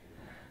next.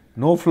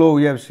 No flow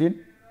we have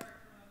seen.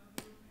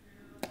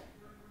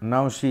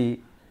 Now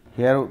see,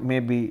 here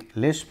may be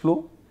less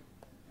flow,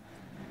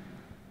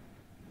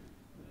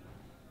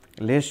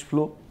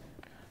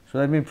 So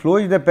that means flow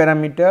is the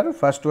parameter.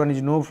 First one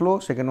is no flow,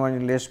 second one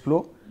is less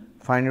flow.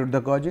 Find out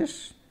the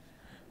causes,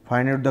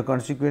 find out the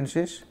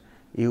consequences,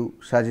 you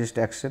suggest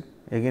action,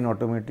 again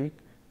automatic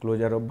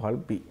closure of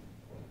valve B.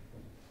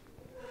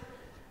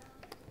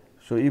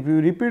 So if you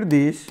repeat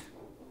this,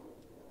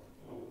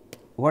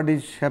 what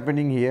is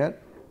happening here?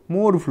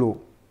 More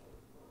flow.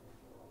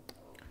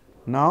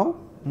 Now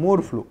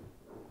more flow.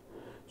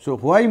 So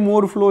why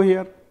more flow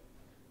here?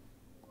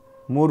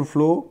 More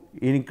flow,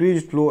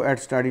 increased flow at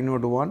study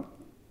node 1,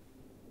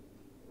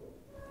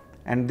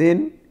 and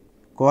then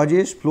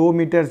causes flow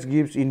meters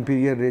gives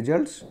inferior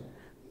results,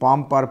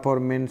 pump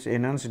performance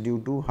enhanced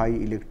due to high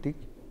electric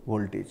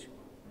voltage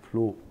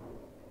flow.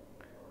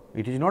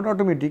 It is not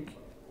automatic,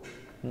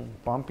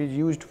 pump is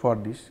used for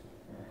this.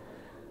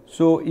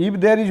 So if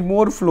there is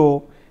more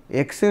flow,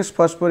 excess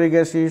phosphoric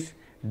acid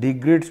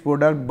degrades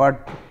product,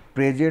 but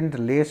present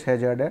less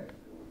hazard at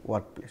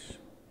workplace.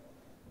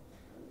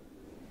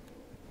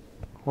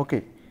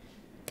 Okay.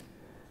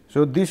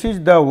 So this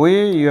is the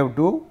way you have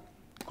to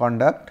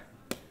conduct,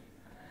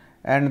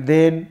 and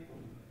then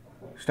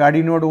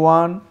study node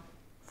 1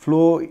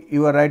 flow,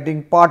 you are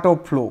writing part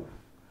of flow,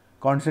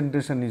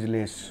 concentration is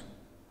less.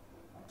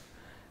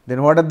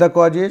 Then what are the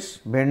causes?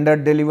 Vendor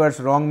delivers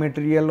wrong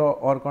material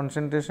or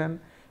concentration,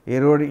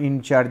 error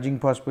in charging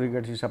phosphoric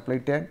acid supply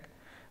tank,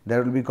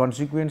 there will be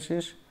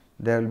consequences,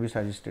 there will be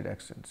suggested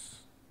actions.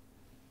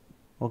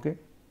 Okay.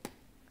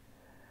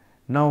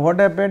 Now what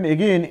happened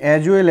again,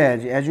 as well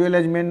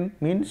as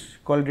means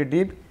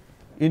qualitative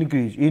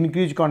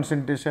increase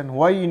concentration.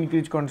 Why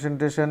increase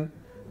concentration?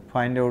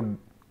 Find out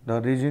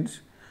the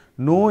reasons.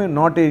 No,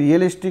 not a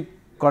realistic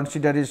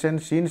consideration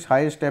since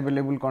highest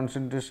available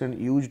concentration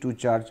used to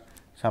charge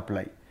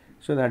supply.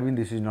 So that means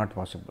this is not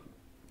possible,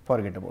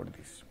 forget about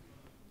this.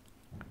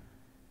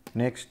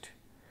 Next,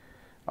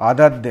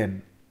 other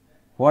than,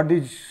 what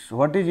is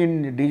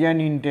in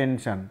design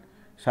intention?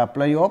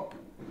 Supply of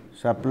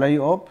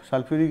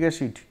sulfuric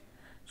acid.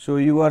 So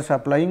you are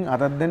supplying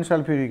other than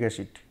sulfuric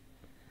acid,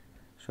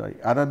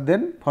 other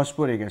than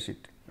phosphoric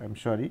acid, I am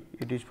sorry,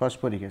 it is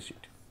phosphoric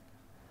acid.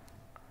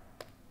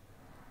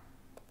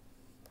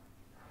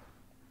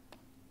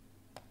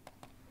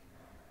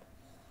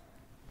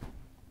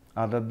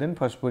 Other than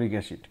phosphoric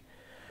acid.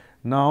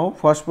 Now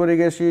phosphoric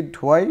acid,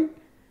 why?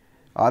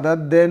 Other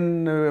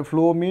than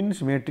flow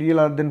means material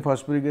other than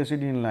phosphoric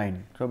acid in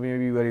line. So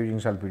maybe you are using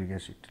sulfuric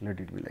acid, let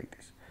it be like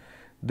this.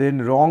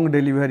 Then wrong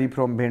delivery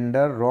from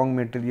vendor, wrong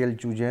material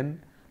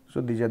chosen.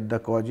 So these are the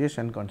causes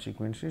and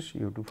consequences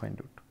you have to find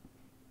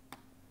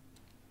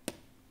out.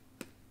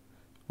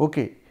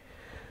 Okay.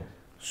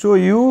 So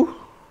you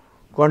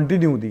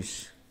continue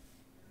this.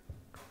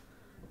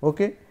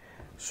 Okay.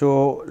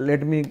 So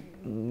let me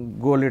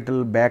go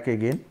little back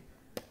again,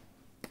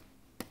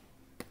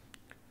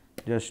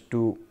 just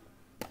to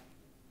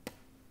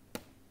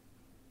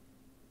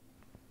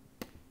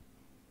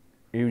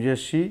you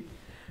just see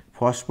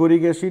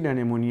phosphoric acid and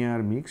ammonia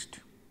are mixed,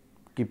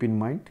 keep in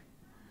mind,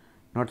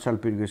 not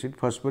sulfuric acid,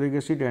 phosphoric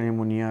acid and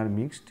ammonia are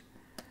mixed,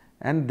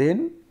 and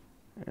then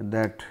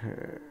that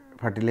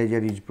fertilizer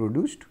is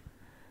produced,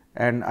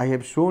 and I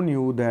have shown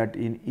you that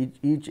in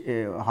each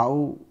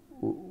how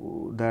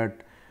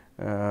that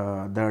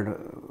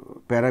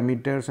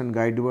parameters and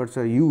guide words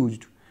are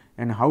used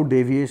and how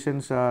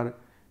deviations are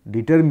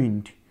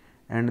determined,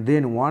 and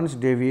then once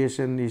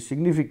deviation is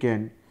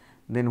significant,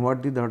 then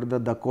what is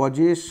the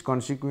causes,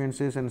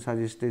 consequences and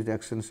suggested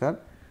actions are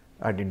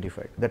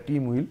identified. The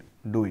team will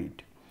do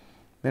it.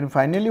 Then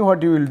finally,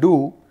 what you will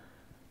do,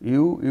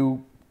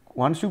 you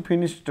once you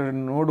finish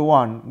node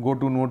 1, go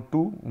to node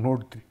 2,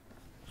 node 3.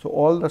 So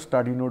all the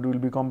study node will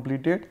be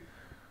completed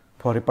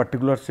for a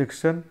particular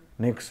section,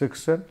 next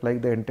section,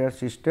 like the entire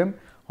system,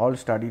 all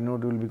study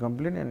node will be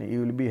complete, and you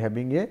will be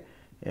having a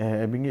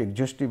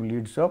exhaustive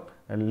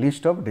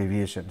list of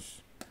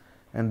deviations,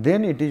 and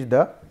then it is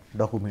the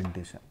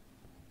documentation.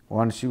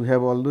 Once you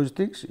have all those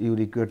things, you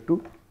require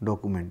to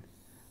document.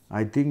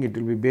 I think it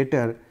will be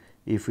better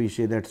if we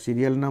say that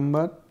serial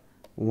number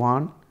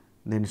 1,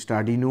 then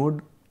study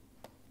node,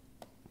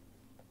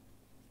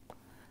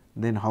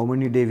 then how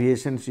many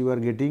deviations you are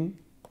getting,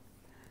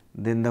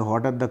 then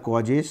what are the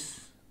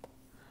causes,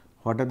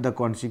 what are the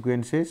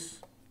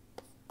consequences,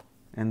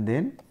 and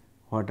then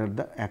what are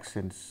the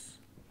actions.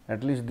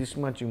 At least this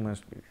much you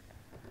must be.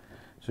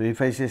 So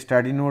if I say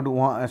study node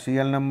 1,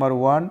 serial number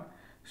 1,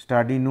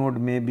 study node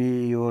may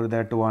be your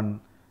that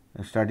one,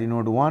 study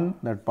node 1,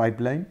 that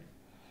pipeline,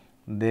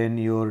 then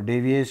your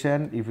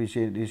deviation, if we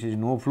say this is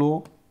no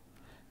flow,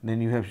 then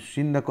you have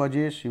seen the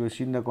causes, you have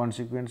seen the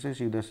consequences,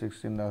 you have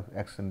seen the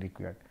action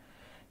required.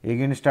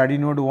 Again study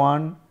node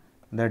 1,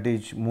 that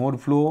is more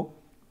flow,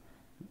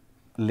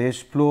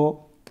 less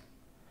flow,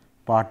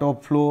 part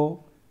of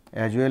flow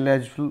as well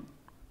as flow,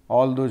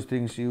 all those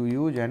things you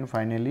use, and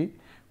finally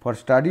for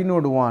study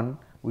node 1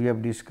 we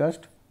have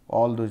discussed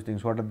all those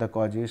things, what are the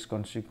causes,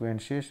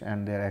 consequences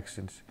and their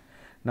actions.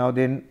 Now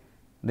then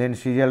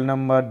serial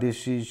number,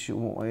 this is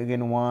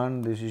again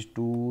 1, this is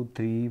 2,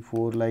 3,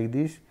 4 like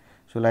this.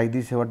 So, like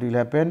this what will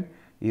happen,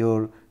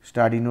 your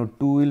study node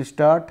 2 will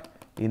start,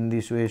 in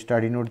this way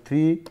study node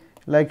 3,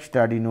 like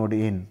study node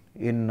n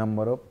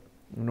number of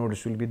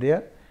nodes will be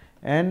there,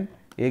 and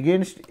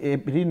against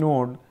every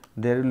node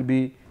there will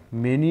be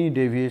many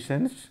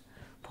deviations.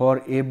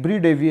 For every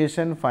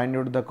deviation find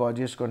out the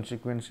causes,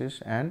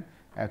 consequences and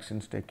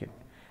actions taken,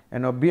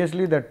 and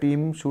obviously the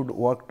team should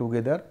work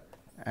together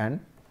and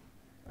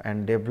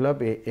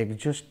develop a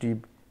exhaustive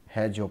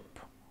HAZOP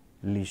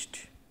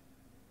list.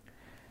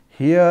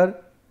 Here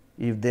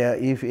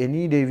if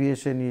any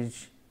deviation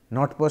is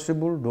not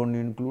possible, do not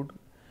include.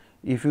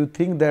 If you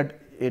think that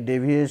a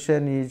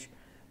deviation is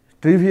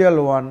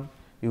trivial one,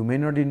 you may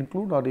not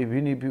include, or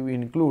even if you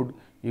include,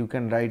 you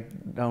can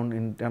write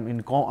down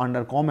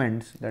under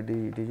comments that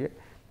it is a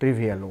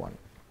trivial one.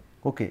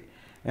 Okay.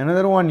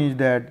 Another one is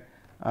that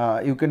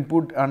you can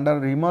put under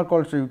remark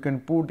also, you can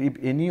put if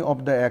any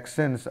of the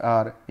actions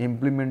are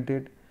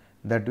implemented,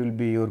 that will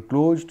be your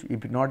closed,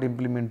 if not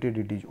implemented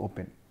it is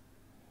open.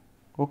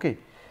 Okay.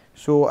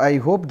 So, I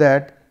hope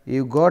that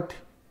you got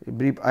a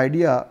brief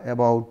idea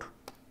about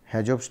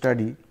HAZOP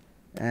study,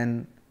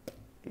 and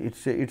it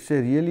is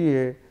a really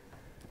a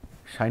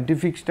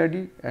scientific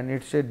study and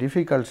it is a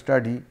difficult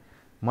study.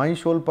 My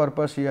sole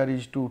purpose here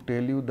is to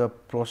tell you the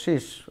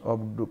process of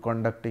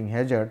conducting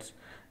hazards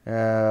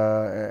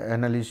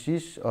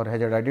analysis or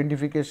hazard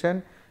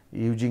identification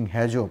using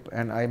HAZOP,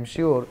 and I am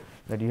sure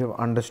that you have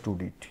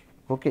understood it.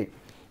 Okay.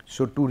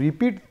 So, to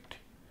repeat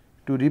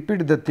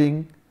the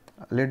thing,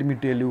 let me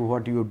tell you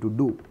what you have to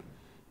do.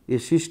 A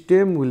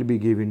system will be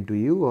given to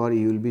you, or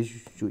you will be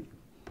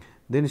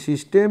then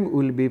system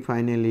will be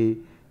finally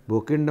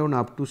broken down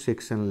up to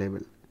section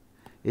level.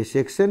 A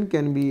section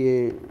can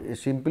be a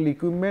simple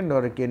equipment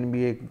or it can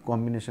be a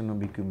combination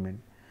of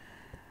equipment,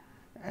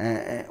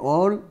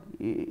 or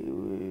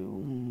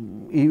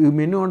you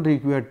may not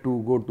require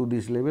to go to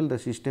this level. The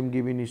system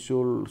given is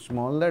so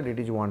small that it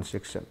is one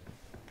section.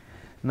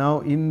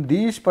 Now, in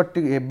this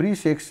particular every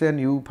section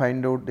you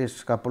find out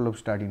this couple of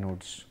study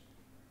nodes.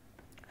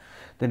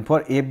 Then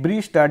for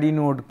every study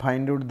node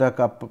find out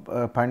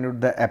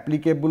the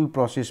applicable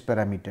process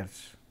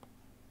parameters.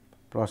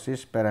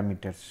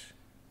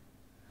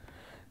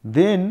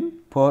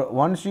 Then for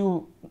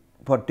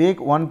take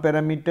one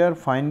parameter,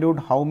 find out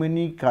how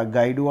many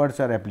guide words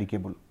are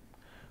applicable.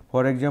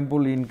 For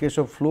example, in case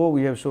of flow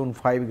we have shown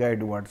 5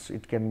 guide words,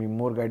 it can be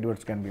more guide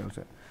words can be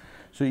also.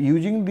 So,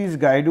 using this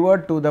guide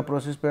word to the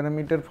process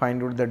parameter,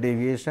 find out the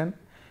deviation,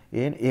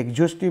 an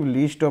exhaustive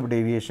list of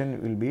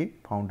deviation will be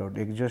found out,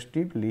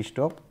 exhaustive list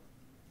of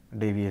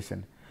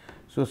deviation.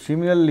 So,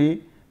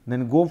 similarly,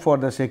 then go for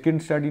the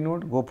second study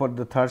node, go for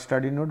the third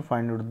study node,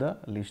 find out the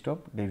list of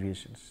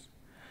deviations.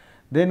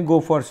 Then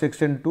go for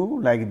section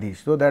 2 like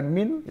this. So, that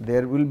means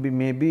there will be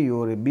maybe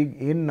your a big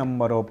n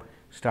number of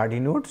study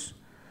nodes.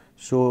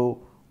 So,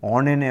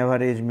 on an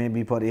average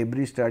maybe for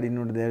every study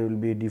node there will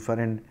be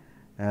different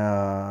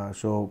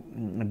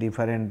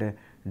different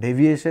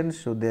deviations.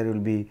 So, there will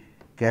be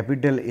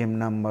capital M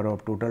number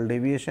of total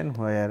deviation,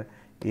 where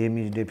M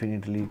is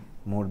definitely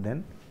more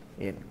than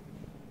N.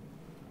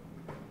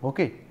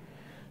 Okay.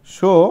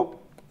 So,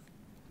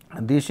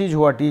 this is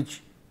what is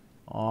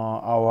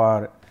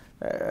our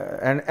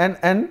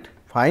and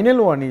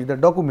final one is the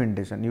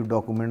documentation. You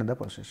document the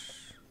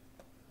process.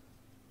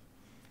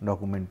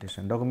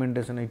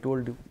 Documentation I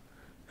told you,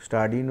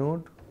 study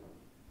node,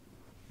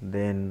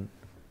 then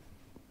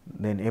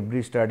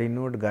every study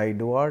node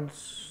guide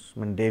words,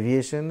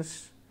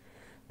 deviations,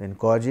 then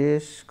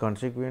causes,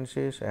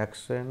 consequences,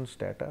 action,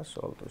 status,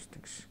 all those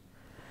things.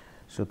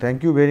 So,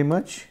 thank you very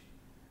much,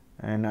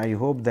 and I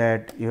hope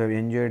that you have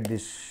enjoyed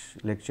this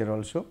lecture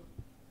also,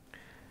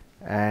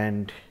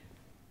 and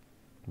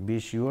be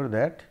sure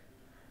that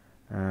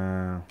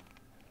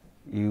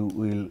you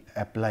will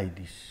apply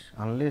this.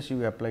 Unless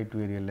you apply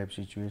to a real life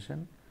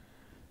situation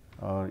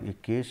or a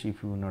case,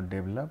 if you will not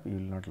develop, you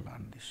will not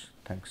learn this.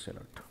 Thanks a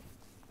lot.